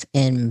life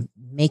and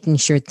making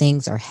sure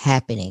things are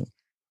happening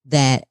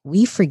that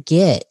we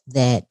forget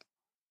that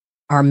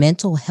our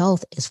mental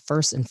health is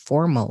first and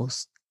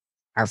foremost,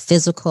 our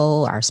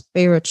physical, our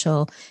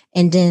spiritual,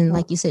 and then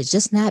like you said,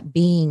 just not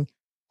being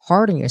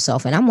hard on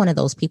yourself. And I'm one of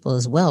those people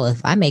as well.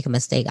 If I make a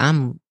mistake,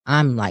 I'm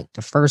like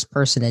the first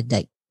person to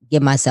like,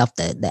 give myself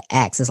the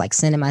axe. It's like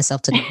sending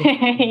myself to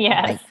the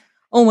Yes. like,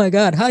 oh my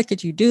God, how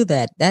could you do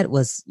that? That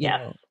was,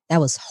 Yes. that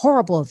was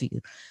horrible of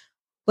you.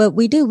 But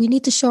we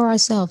need to show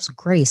ourselves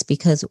grace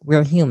because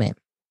we're human.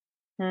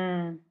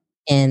 Mm.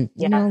 And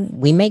Yes.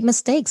 we make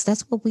mistakes.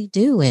 That's what we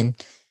do. And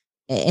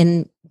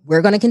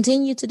we're going to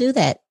continue to do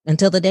that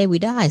until the day we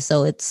die.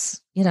 So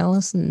it's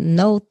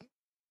no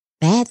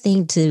bad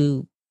thing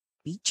to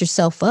beat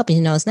yourself up.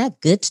 It's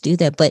not good to do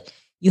that, but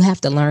you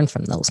have to learn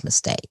from those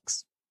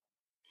mistakes.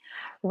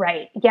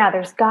 Right. Yeah,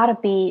 there's got to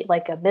be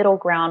like a middle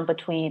ground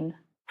between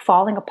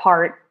falling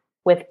apart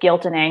with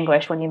guilt and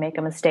anguish when you make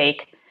a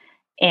mistake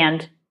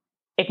and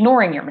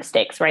ignoring your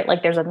mistakes, right?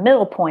 Like there's a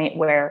middle point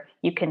where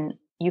you can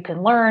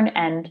learn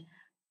and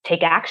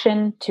take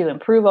action to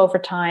improve over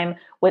time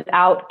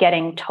without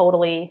being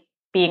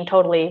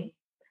totally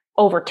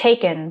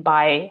overtaken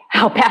by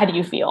how bad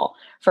you feel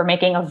for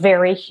making a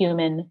very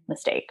human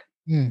mistake.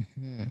 Hmm.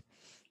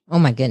 Oh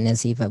my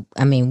goodness, Eva.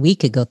 I mean, we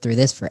could go through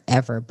this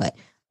forever, but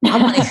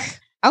I want to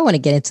I want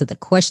to get into the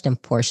question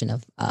portion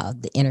of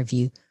the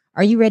interview.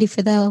 Are you ready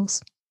for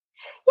those?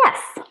 Yes.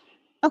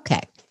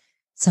 Okay.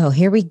 So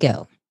here we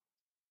go.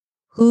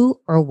 Who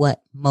or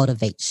what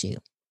motivates you?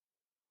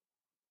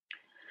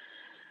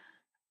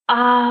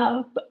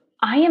 Uh,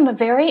 I am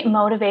very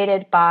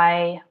motivated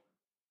by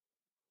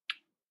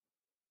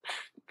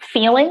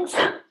feelings.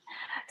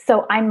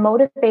 So I'm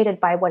motivated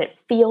by what it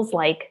feels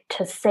like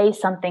to say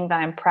something that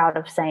I'm proud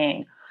of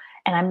saying.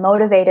 And I'm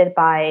motivated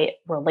by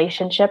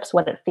relationships,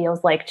 what it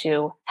feels like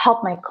to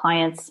help my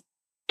clients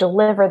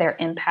deliver their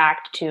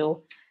impact,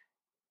 to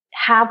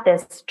have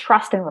this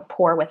trust and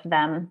rapport with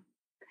them.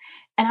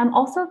 And I'm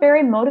also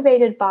very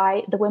motivated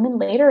by the women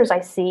leaders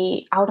I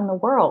see out in the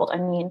world. I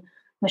mean,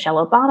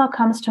 Michelle Obama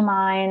comes to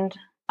mind,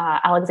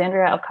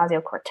 Alexandria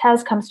Ocasio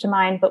Cortez comes to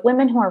mind, but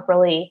women who are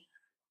really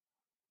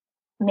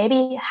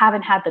maybe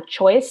haven't had the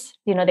choice.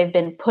 They've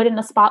been put in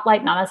the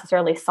spotlight, not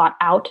necessarily sought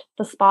out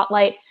the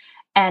spotlight.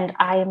 And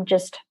I'm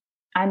just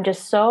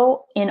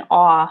so in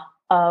awe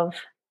of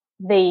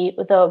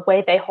the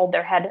way they hold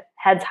their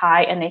heads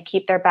high, and they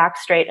keep their back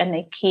straight, and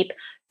they keep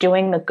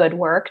doing the good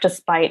work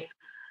despite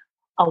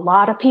a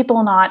lot of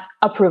people not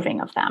approving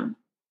of them.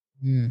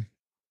 Mm,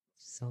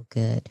 so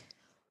good.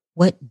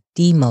 What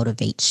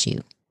demotivates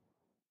you?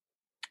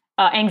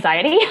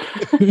 Anxiety.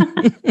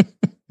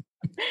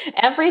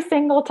 Every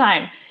single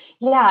time.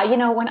 Yeah,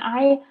 when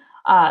I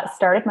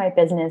started my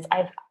business,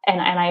 I've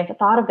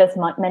thought of this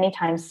many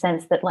times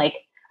since, that like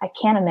I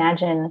can't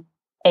imagine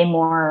a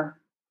more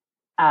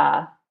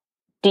uh,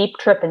 deep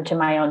trip into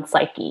my own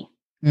psyche.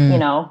 You Mm,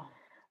 know,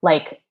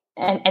 like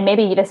and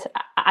maybe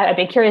I'd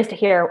be curious to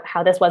hear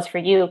how this was for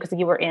you, because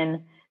you were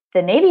in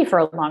the Navy for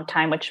a long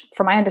time, which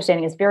from my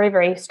understanding is very,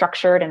 very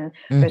structured, and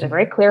there's a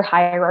very mhm. clear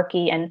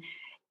hierarchy. And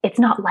it's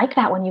not like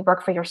that when you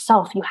work for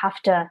yourself.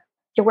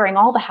 You're wearing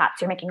all the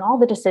hats, you're making all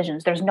the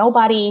decisions. There's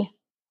nobody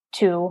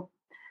to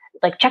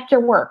like check your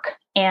work.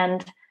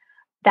 And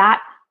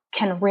that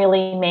can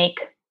really make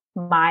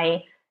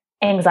my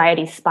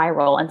anxiety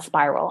spiral and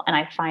spiral. And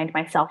I find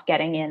myself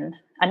getting in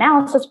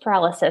analysis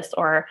paralysis,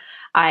 or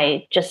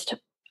I just,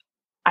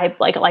 I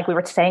like we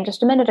were saying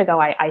just a minute ago,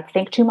 I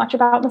think too much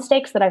about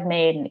mistakes that I've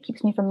made, and it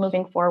keeps me from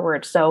moving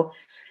forward. So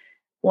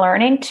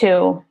learning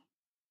to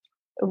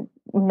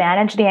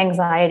manage the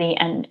anxiety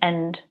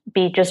and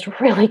be just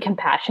really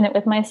compassionate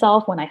with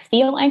myself when I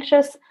feel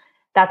anxious,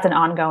 that's an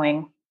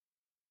ongoing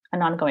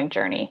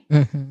journey.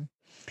 Mhm.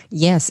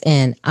 Yes,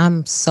 and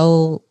I'm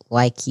so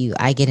like you.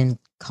 I get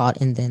caught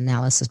in the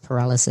analysis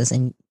paralysis,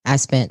 and I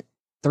spent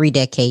 3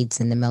 decades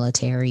in the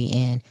military,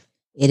 and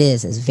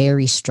it's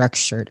very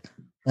structured.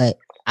 But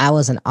I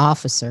was an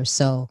officer,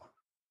 so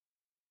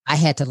I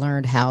had to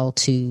learn how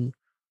to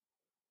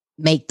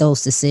make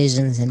those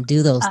decisions and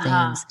do those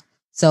things.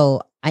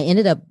 So I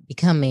ended up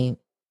becoming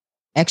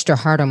extra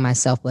hard on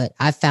myself. But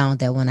I found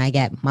that when I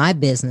got my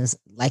business,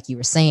 like you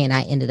were saying,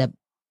 I ended up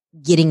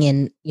getting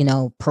in,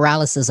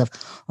 paralysis of,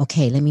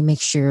 okay, let me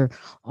make sure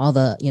all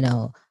the,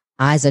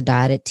 I's are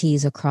dotted,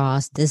 T's are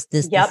crossed, this,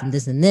 Yep. and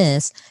this, and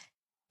this.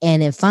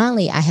 And then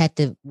finally I had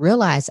to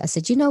realize, I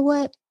said, you know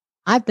what?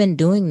 I've been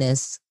doing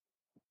this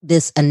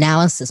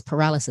analysis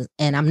paralysis,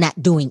 and I'm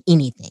not doing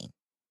anything.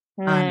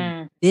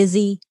 I'm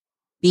busy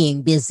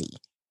being busy.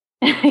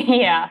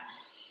 Yeah.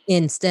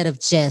 Instead of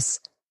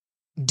just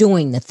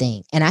doing the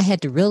thing. And I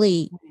had to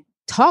really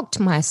talk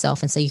to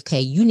myself and say,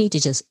 okay, you need to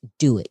just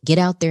do it. Get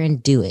out there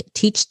and do it.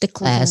 Teach the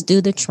class,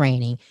 do the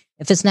training.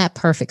 If it's not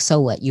perfect, so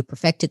what? You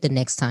perfect it the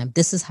next time.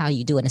 This is how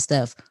you do it,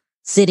 instead of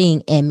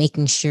sitting and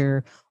making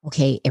sure,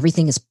 okay,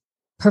 everything is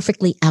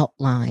perfectly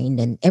outlined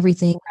and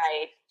everything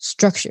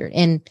structured,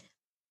 and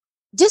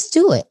just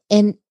do it.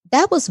 And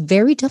that was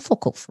very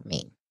difficult for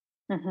me.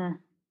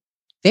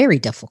 Very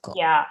difficult.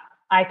 Yeah,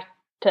 I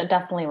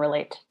definitely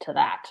relate to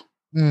that.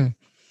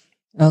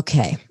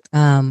 Okay.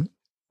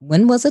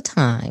 When was a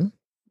time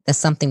that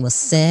something was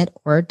said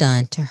or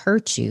done to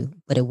hurt you,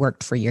 but it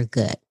worked for your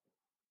good?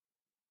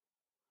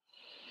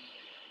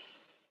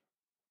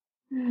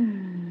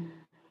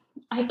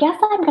 I guess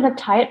I'm going to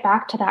tie it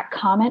back to that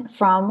comment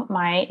from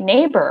my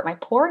neighbor. My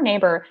poor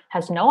neighbor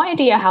has no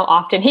idea how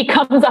often he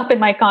comes up in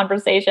my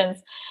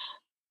conversations.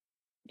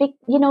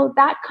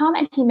 That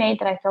comment he made,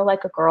 that I feel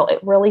like a girl, it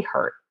really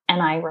hurt.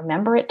 And I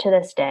remember it to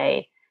this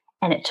day.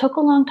 And it took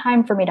a long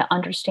time for me to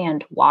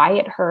understand why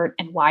it hurt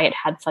and why it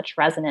had such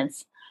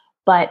resonance.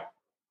 But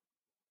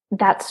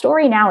that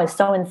story now is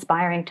so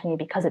inspiring to me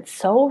because it's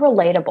so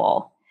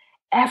relatable.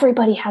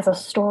 Everybody has a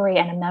story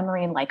and a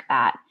memory like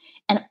that.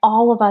 And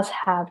all of us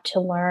have to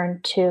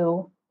learn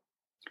to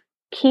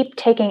keep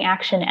taking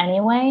action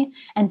anyway,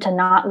 and to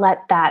not let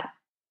that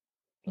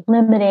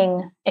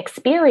limiting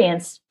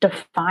experience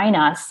define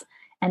us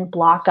and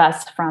block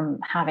us from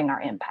having our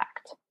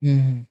impact.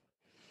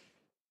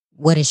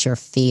 What is your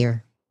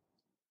fear?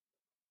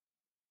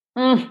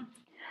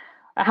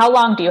 How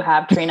long do you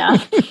have, Trina?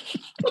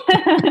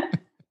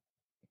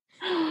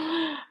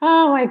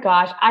 Oh my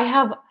gosh. I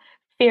have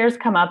fears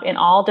come up in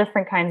all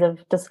different kinds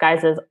of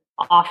disguises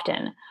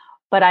often.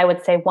 But I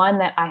would say one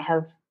that I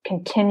have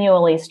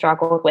continually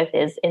struggled with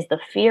is the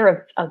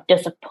fear of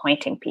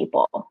disappointing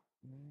people.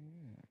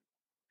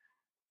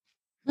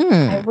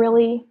 I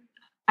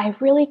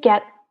really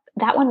get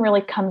that one.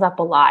 Really comes up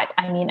a lot.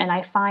 I mean, and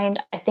I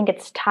think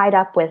it's tied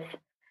up with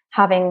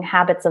having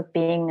habits of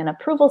being an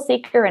approval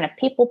seeker and a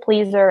people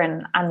pleaser.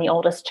 And I'm the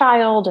oldest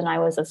child, and I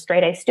was a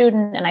straight A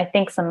student. And I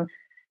think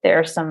there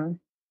are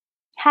some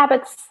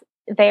habits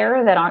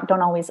there that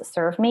don't always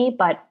serve me.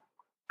 But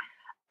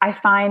I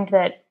find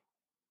that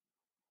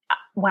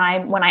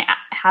when I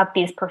have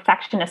these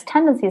perfectionist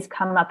tendencies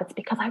come up, it's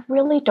because I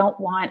really don't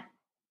want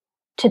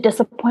to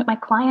disappoint my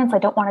clients. I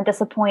don't want to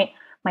disappoint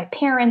my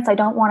parents. I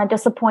don't want to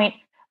disappoint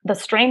the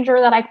stranger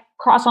that I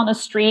cross on the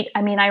street.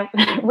 I mean,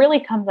 it really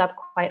comes up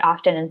quite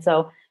often. And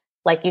so,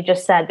 like you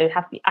just said, I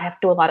have to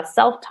do a lot of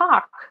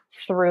self-talk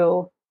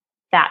through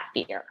that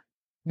fear.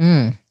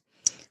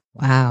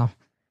 Wow.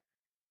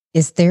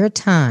 Is there a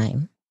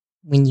time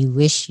when you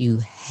wish you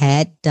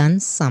had done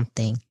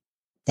something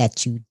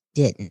that you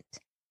didn't?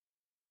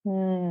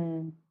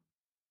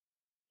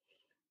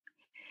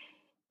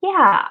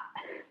 Yeah.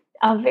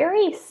 A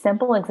very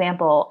simple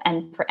example,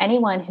 and for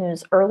anyone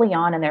who's early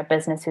on in their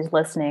business who's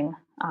listening,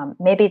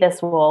 maybe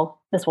this will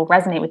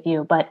resonate with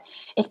you. But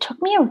it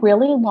took me a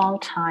really long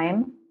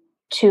time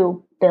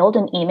to build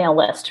an email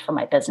list for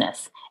my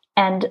business,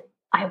 and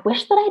I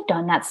wish that I'd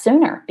done that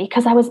sooner,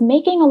 because I was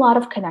making a lot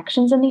of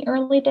connections in the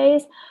early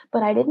days,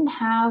 but I didn't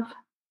have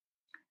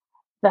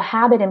the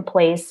habit in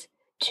place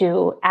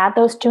to add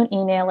those to an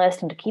email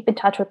list and to keep in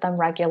touch with them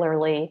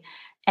regularly.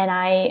 And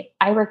I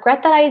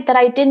regret that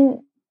I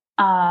didn't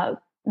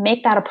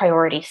make that a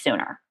priority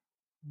sooner.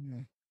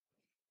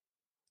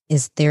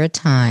 Is there a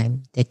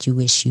time that you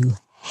wish you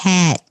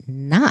had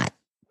not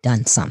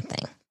done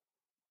something?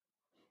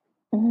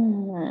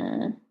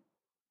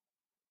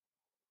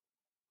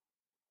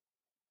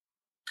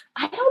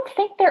 I don't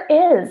think there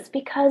is,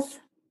 because,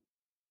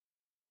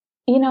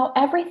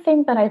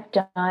 everything that I've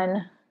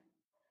done,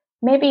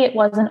 maybe it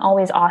wasn't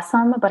always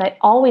awesome, but it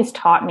always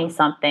taught me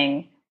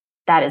something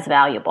that is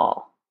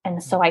valuable.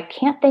 And so I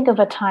can't think of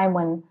a time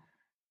when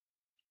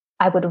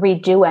I would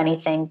redo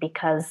anything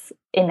because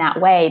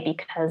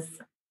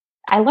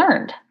I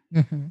learned.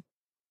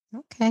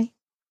 Okay.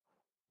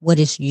 What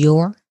is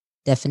your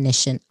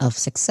definition of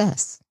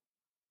success?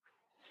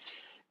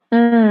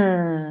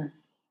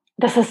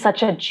 This is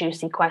such a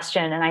juicy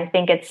question. And I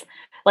think it's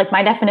like,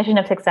 my definition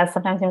of success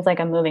sometimes seems like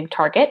a moving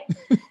target.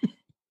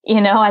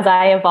 As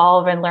I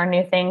evolve and learn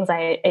new things,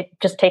 it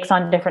just takes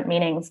on different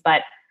meanings.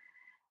 But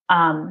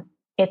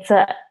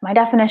my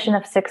definition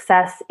of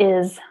success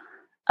is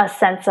a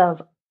sense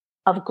of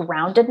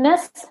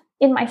groundedness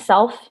in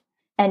myself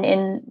and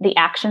in the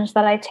actions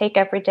that I take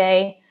every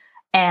day,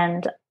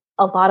 and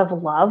a lot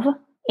of love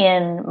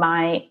in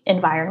my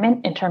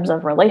environment in terms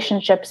of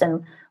relationships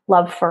and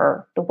love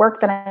for the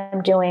work that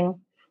I'm doing,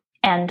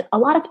 and a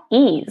lot of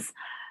ease.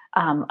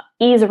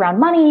 Ease around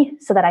money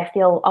so that I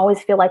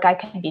always feel like I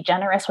can be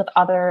generous with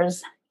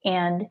others,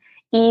 and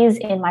ease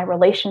in my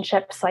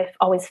relationships. So I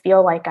always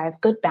feel like I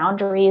have good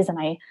boundaries and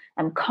I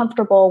am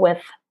comfortable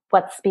with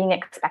what's being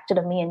expected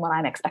of me and what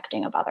I'm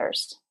expecting of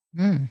others.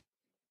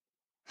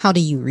 How do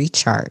you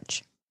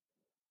recharge?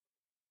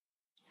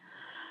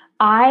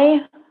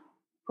 I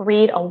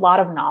read a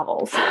lot of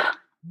novels.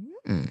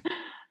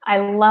 I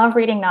love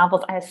reading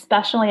novels. I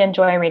especially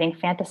enjoy reading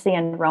fantasy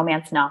and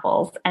romance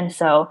novels. And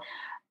so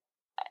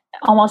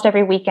almost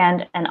every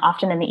weekend and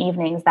often in the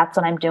evenings, that's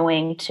what I'm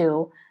doing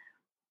to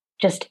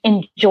just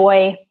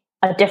enjoy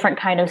a different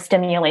kind of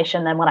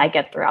stimulation than what I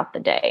get throughout the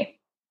day.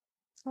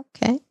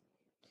 Okay.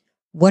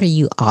 What are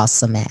you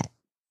awesome at?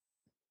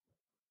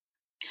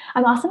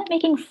 I'm awesome at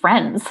making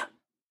friends.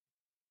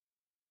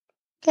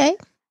 Okay.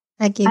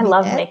 I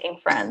love making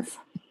friends.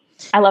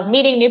 I love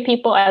meeting new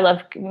people. I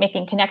love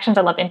making connections.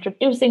 I love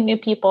introducing new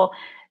people.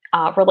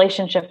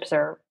 Relationships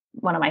are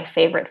one of my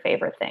favorite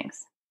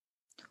things.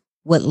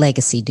 What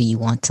legacy do you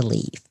want to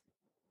leave?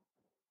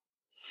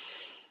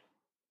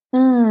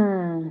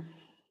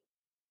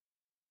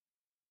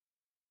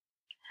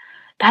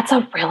 That's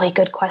a really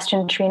good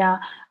question, Trina.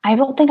 I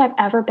don't think I've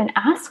ever been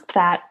asked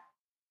that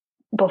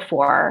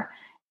before.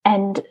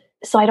 And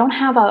so I don't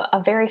have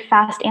a very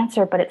fast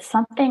answer, but it's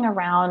something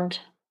around,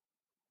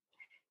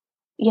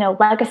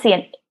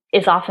 legacy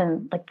is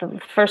often like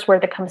the first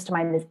word that comes to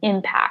mind is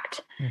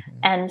impact. Mm-hmm.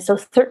 And so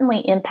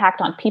certainly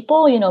impact on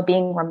people,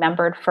 being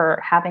remembered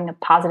for having a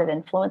positive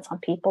influence on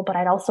people. But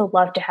I'd also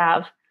love to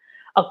have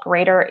a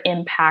greater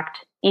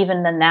impact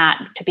even than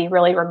that, to be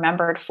really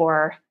remembered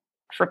for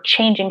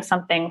changing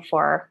something,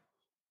 for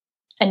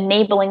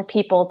enabling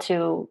people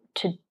to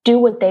do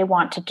what they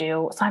want to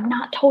do. So I'm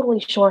not totally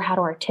sure how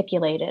to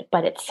articulate it,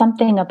 but it's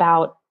something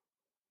about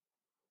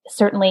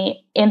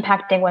certainly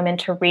impacting women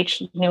to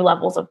reach new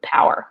levels of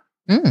power.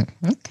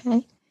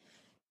 Okay.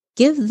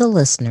 Give the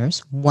listeners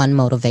one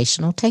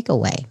motivational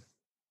takeaway.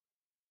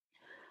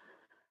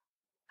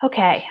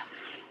 Okay.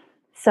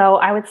 So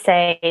I would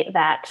say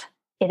that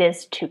it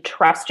is to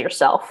trust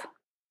yourself,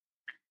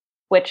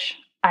 which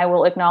I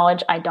will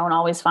acknowledge I don't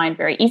always find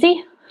very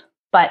easy,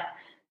 but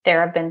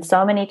there have been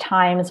so many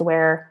times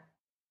where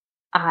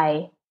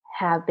I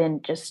have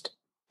been just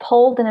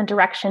pulled in a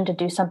direction to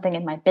do something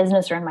in my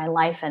business or in my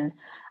life, and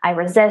I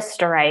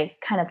resist, or I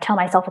kind of tell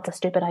myself it's a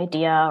stupid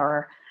idea,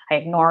 or I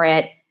ignore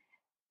it.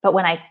 But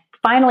when I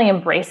finally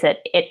embrace it,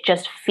 it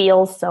just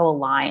feels so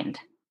aligned.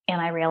 And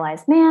I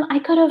realize, man, I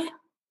could have,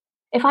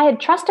 if I had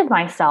trusted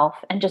myself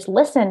and just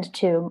listened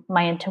to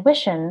my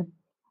intuition,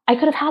 I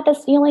could have had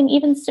this feeling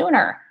even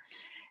sooner.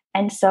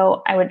 And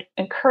so I would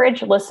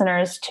encourage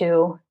listeners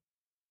to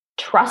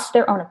trust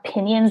their own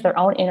opinions, their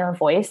own inner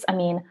voice. I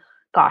mean,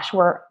 gosh,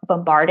 we're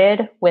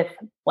bombarded with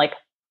like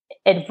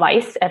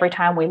advice every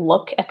time we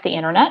look at the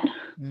internet.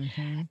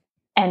 Mm-hmm.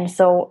 And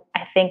so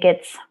I think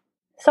it's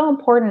so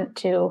important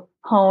to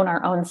hone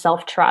our own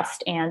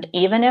self-trust. And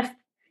even if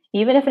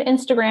an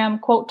Instagram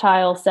quote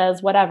tile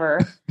says whatever,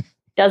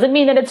 doesn't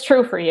mean that it's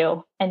true for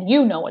you, and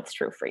what's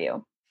true for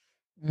you.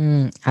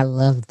 I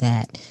love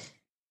that.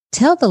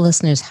 Tell the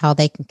listeners how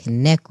they can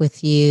connect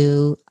with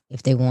you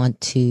if they want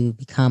to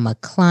become a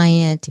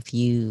client, if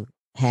you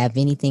have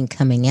anything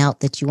coming out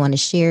that you want to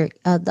share,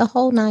 the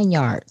whole 9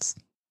 yards.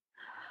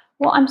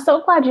 Well, I'm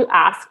so glad you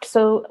asked.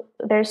 So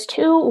there's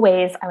 2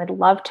 ways I would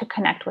love to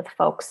connect with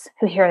folks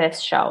who hear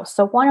this show.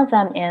 So one of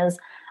them is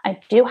I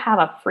do have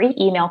a free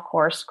email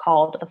course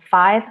called The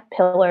 5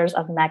 Pillars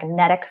of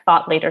Magnetic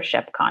Thought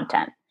Leadership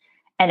Content.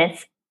 And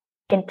it's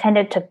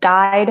intended to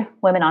guide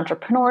women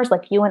entrepreneurs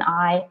like you and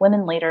I,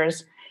 women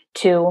leaders,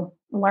 to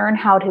learn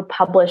how to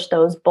publish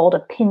those bold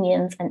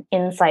opinions and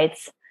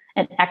insights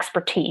and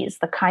expertise,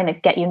 the kind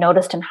that get you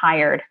noticed and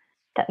hired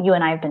that you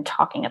and I have been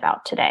talking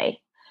about today.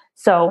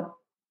 So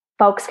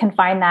folks can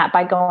find that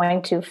by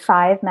going to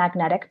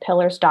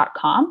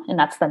 5magneticpillars.com, and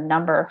that's the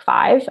number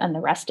 5, and the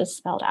rest is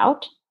spelled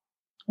out.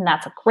 And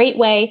that's a great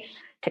way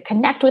to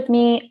connect with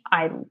me.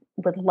 I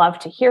would love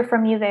to hear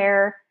from you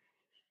there.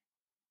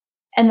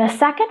 And the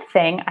second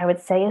thing I would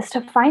say is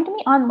to find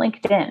me on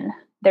LinkedIn.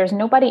 There's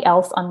nobody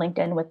else on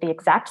LinkedIn with the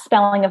exact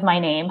spelling of my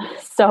name.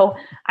 So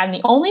I'm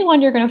the only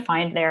one you're going to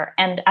find there.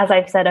 And as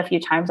I've said a few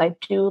times, I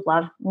do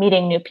love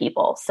meeting new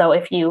people. So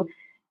if you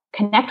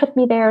connect with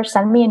me there,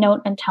 send me a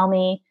note and tell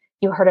me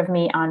you heard of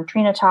me on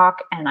Trina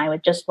Talk, and I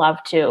would just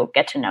love to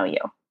get to know you.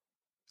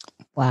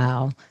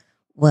 Wow.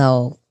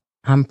 Well,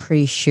 I'm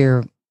pretty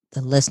sure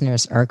the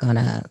listeners are going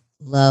to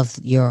love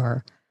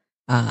your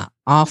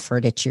offer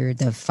that you're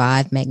the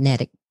 5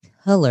 magnetic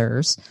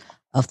pillars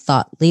of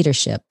thought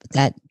leadership.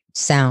 That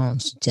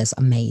sounds just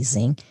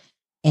amazing.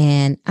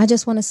 And I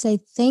just want to say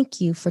thank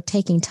you for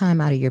taking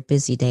time out of your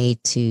busy day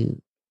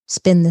to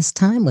spend this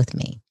time with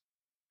me.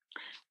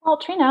 Well,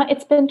 Trina,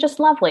 it's been just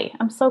lovely.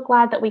 I'm so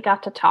glad that we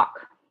got to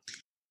talk.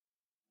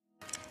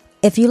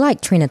 If you like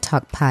Trina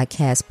Talk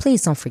Podcast,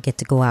 please don't forget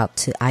to go out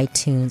to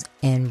iTunes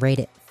and rate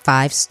it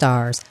 5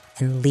 stars,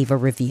 and leave a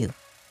review.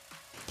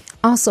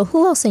 Also,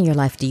 who else in your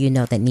life do you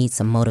know that needs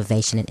some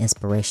motivation and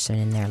inspiration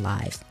in their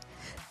lives?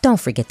 Don't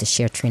forget to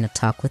share Trina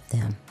Talk with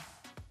them.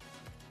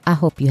 I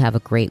hope you have a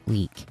great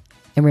week.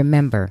 And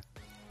remember,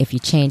 if you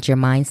change your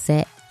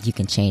mindset, you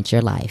can change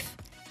your life.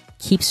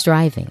 Keep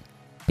striving,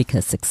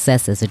 because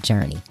success is a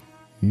journey,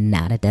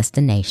 not a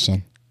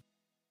destination.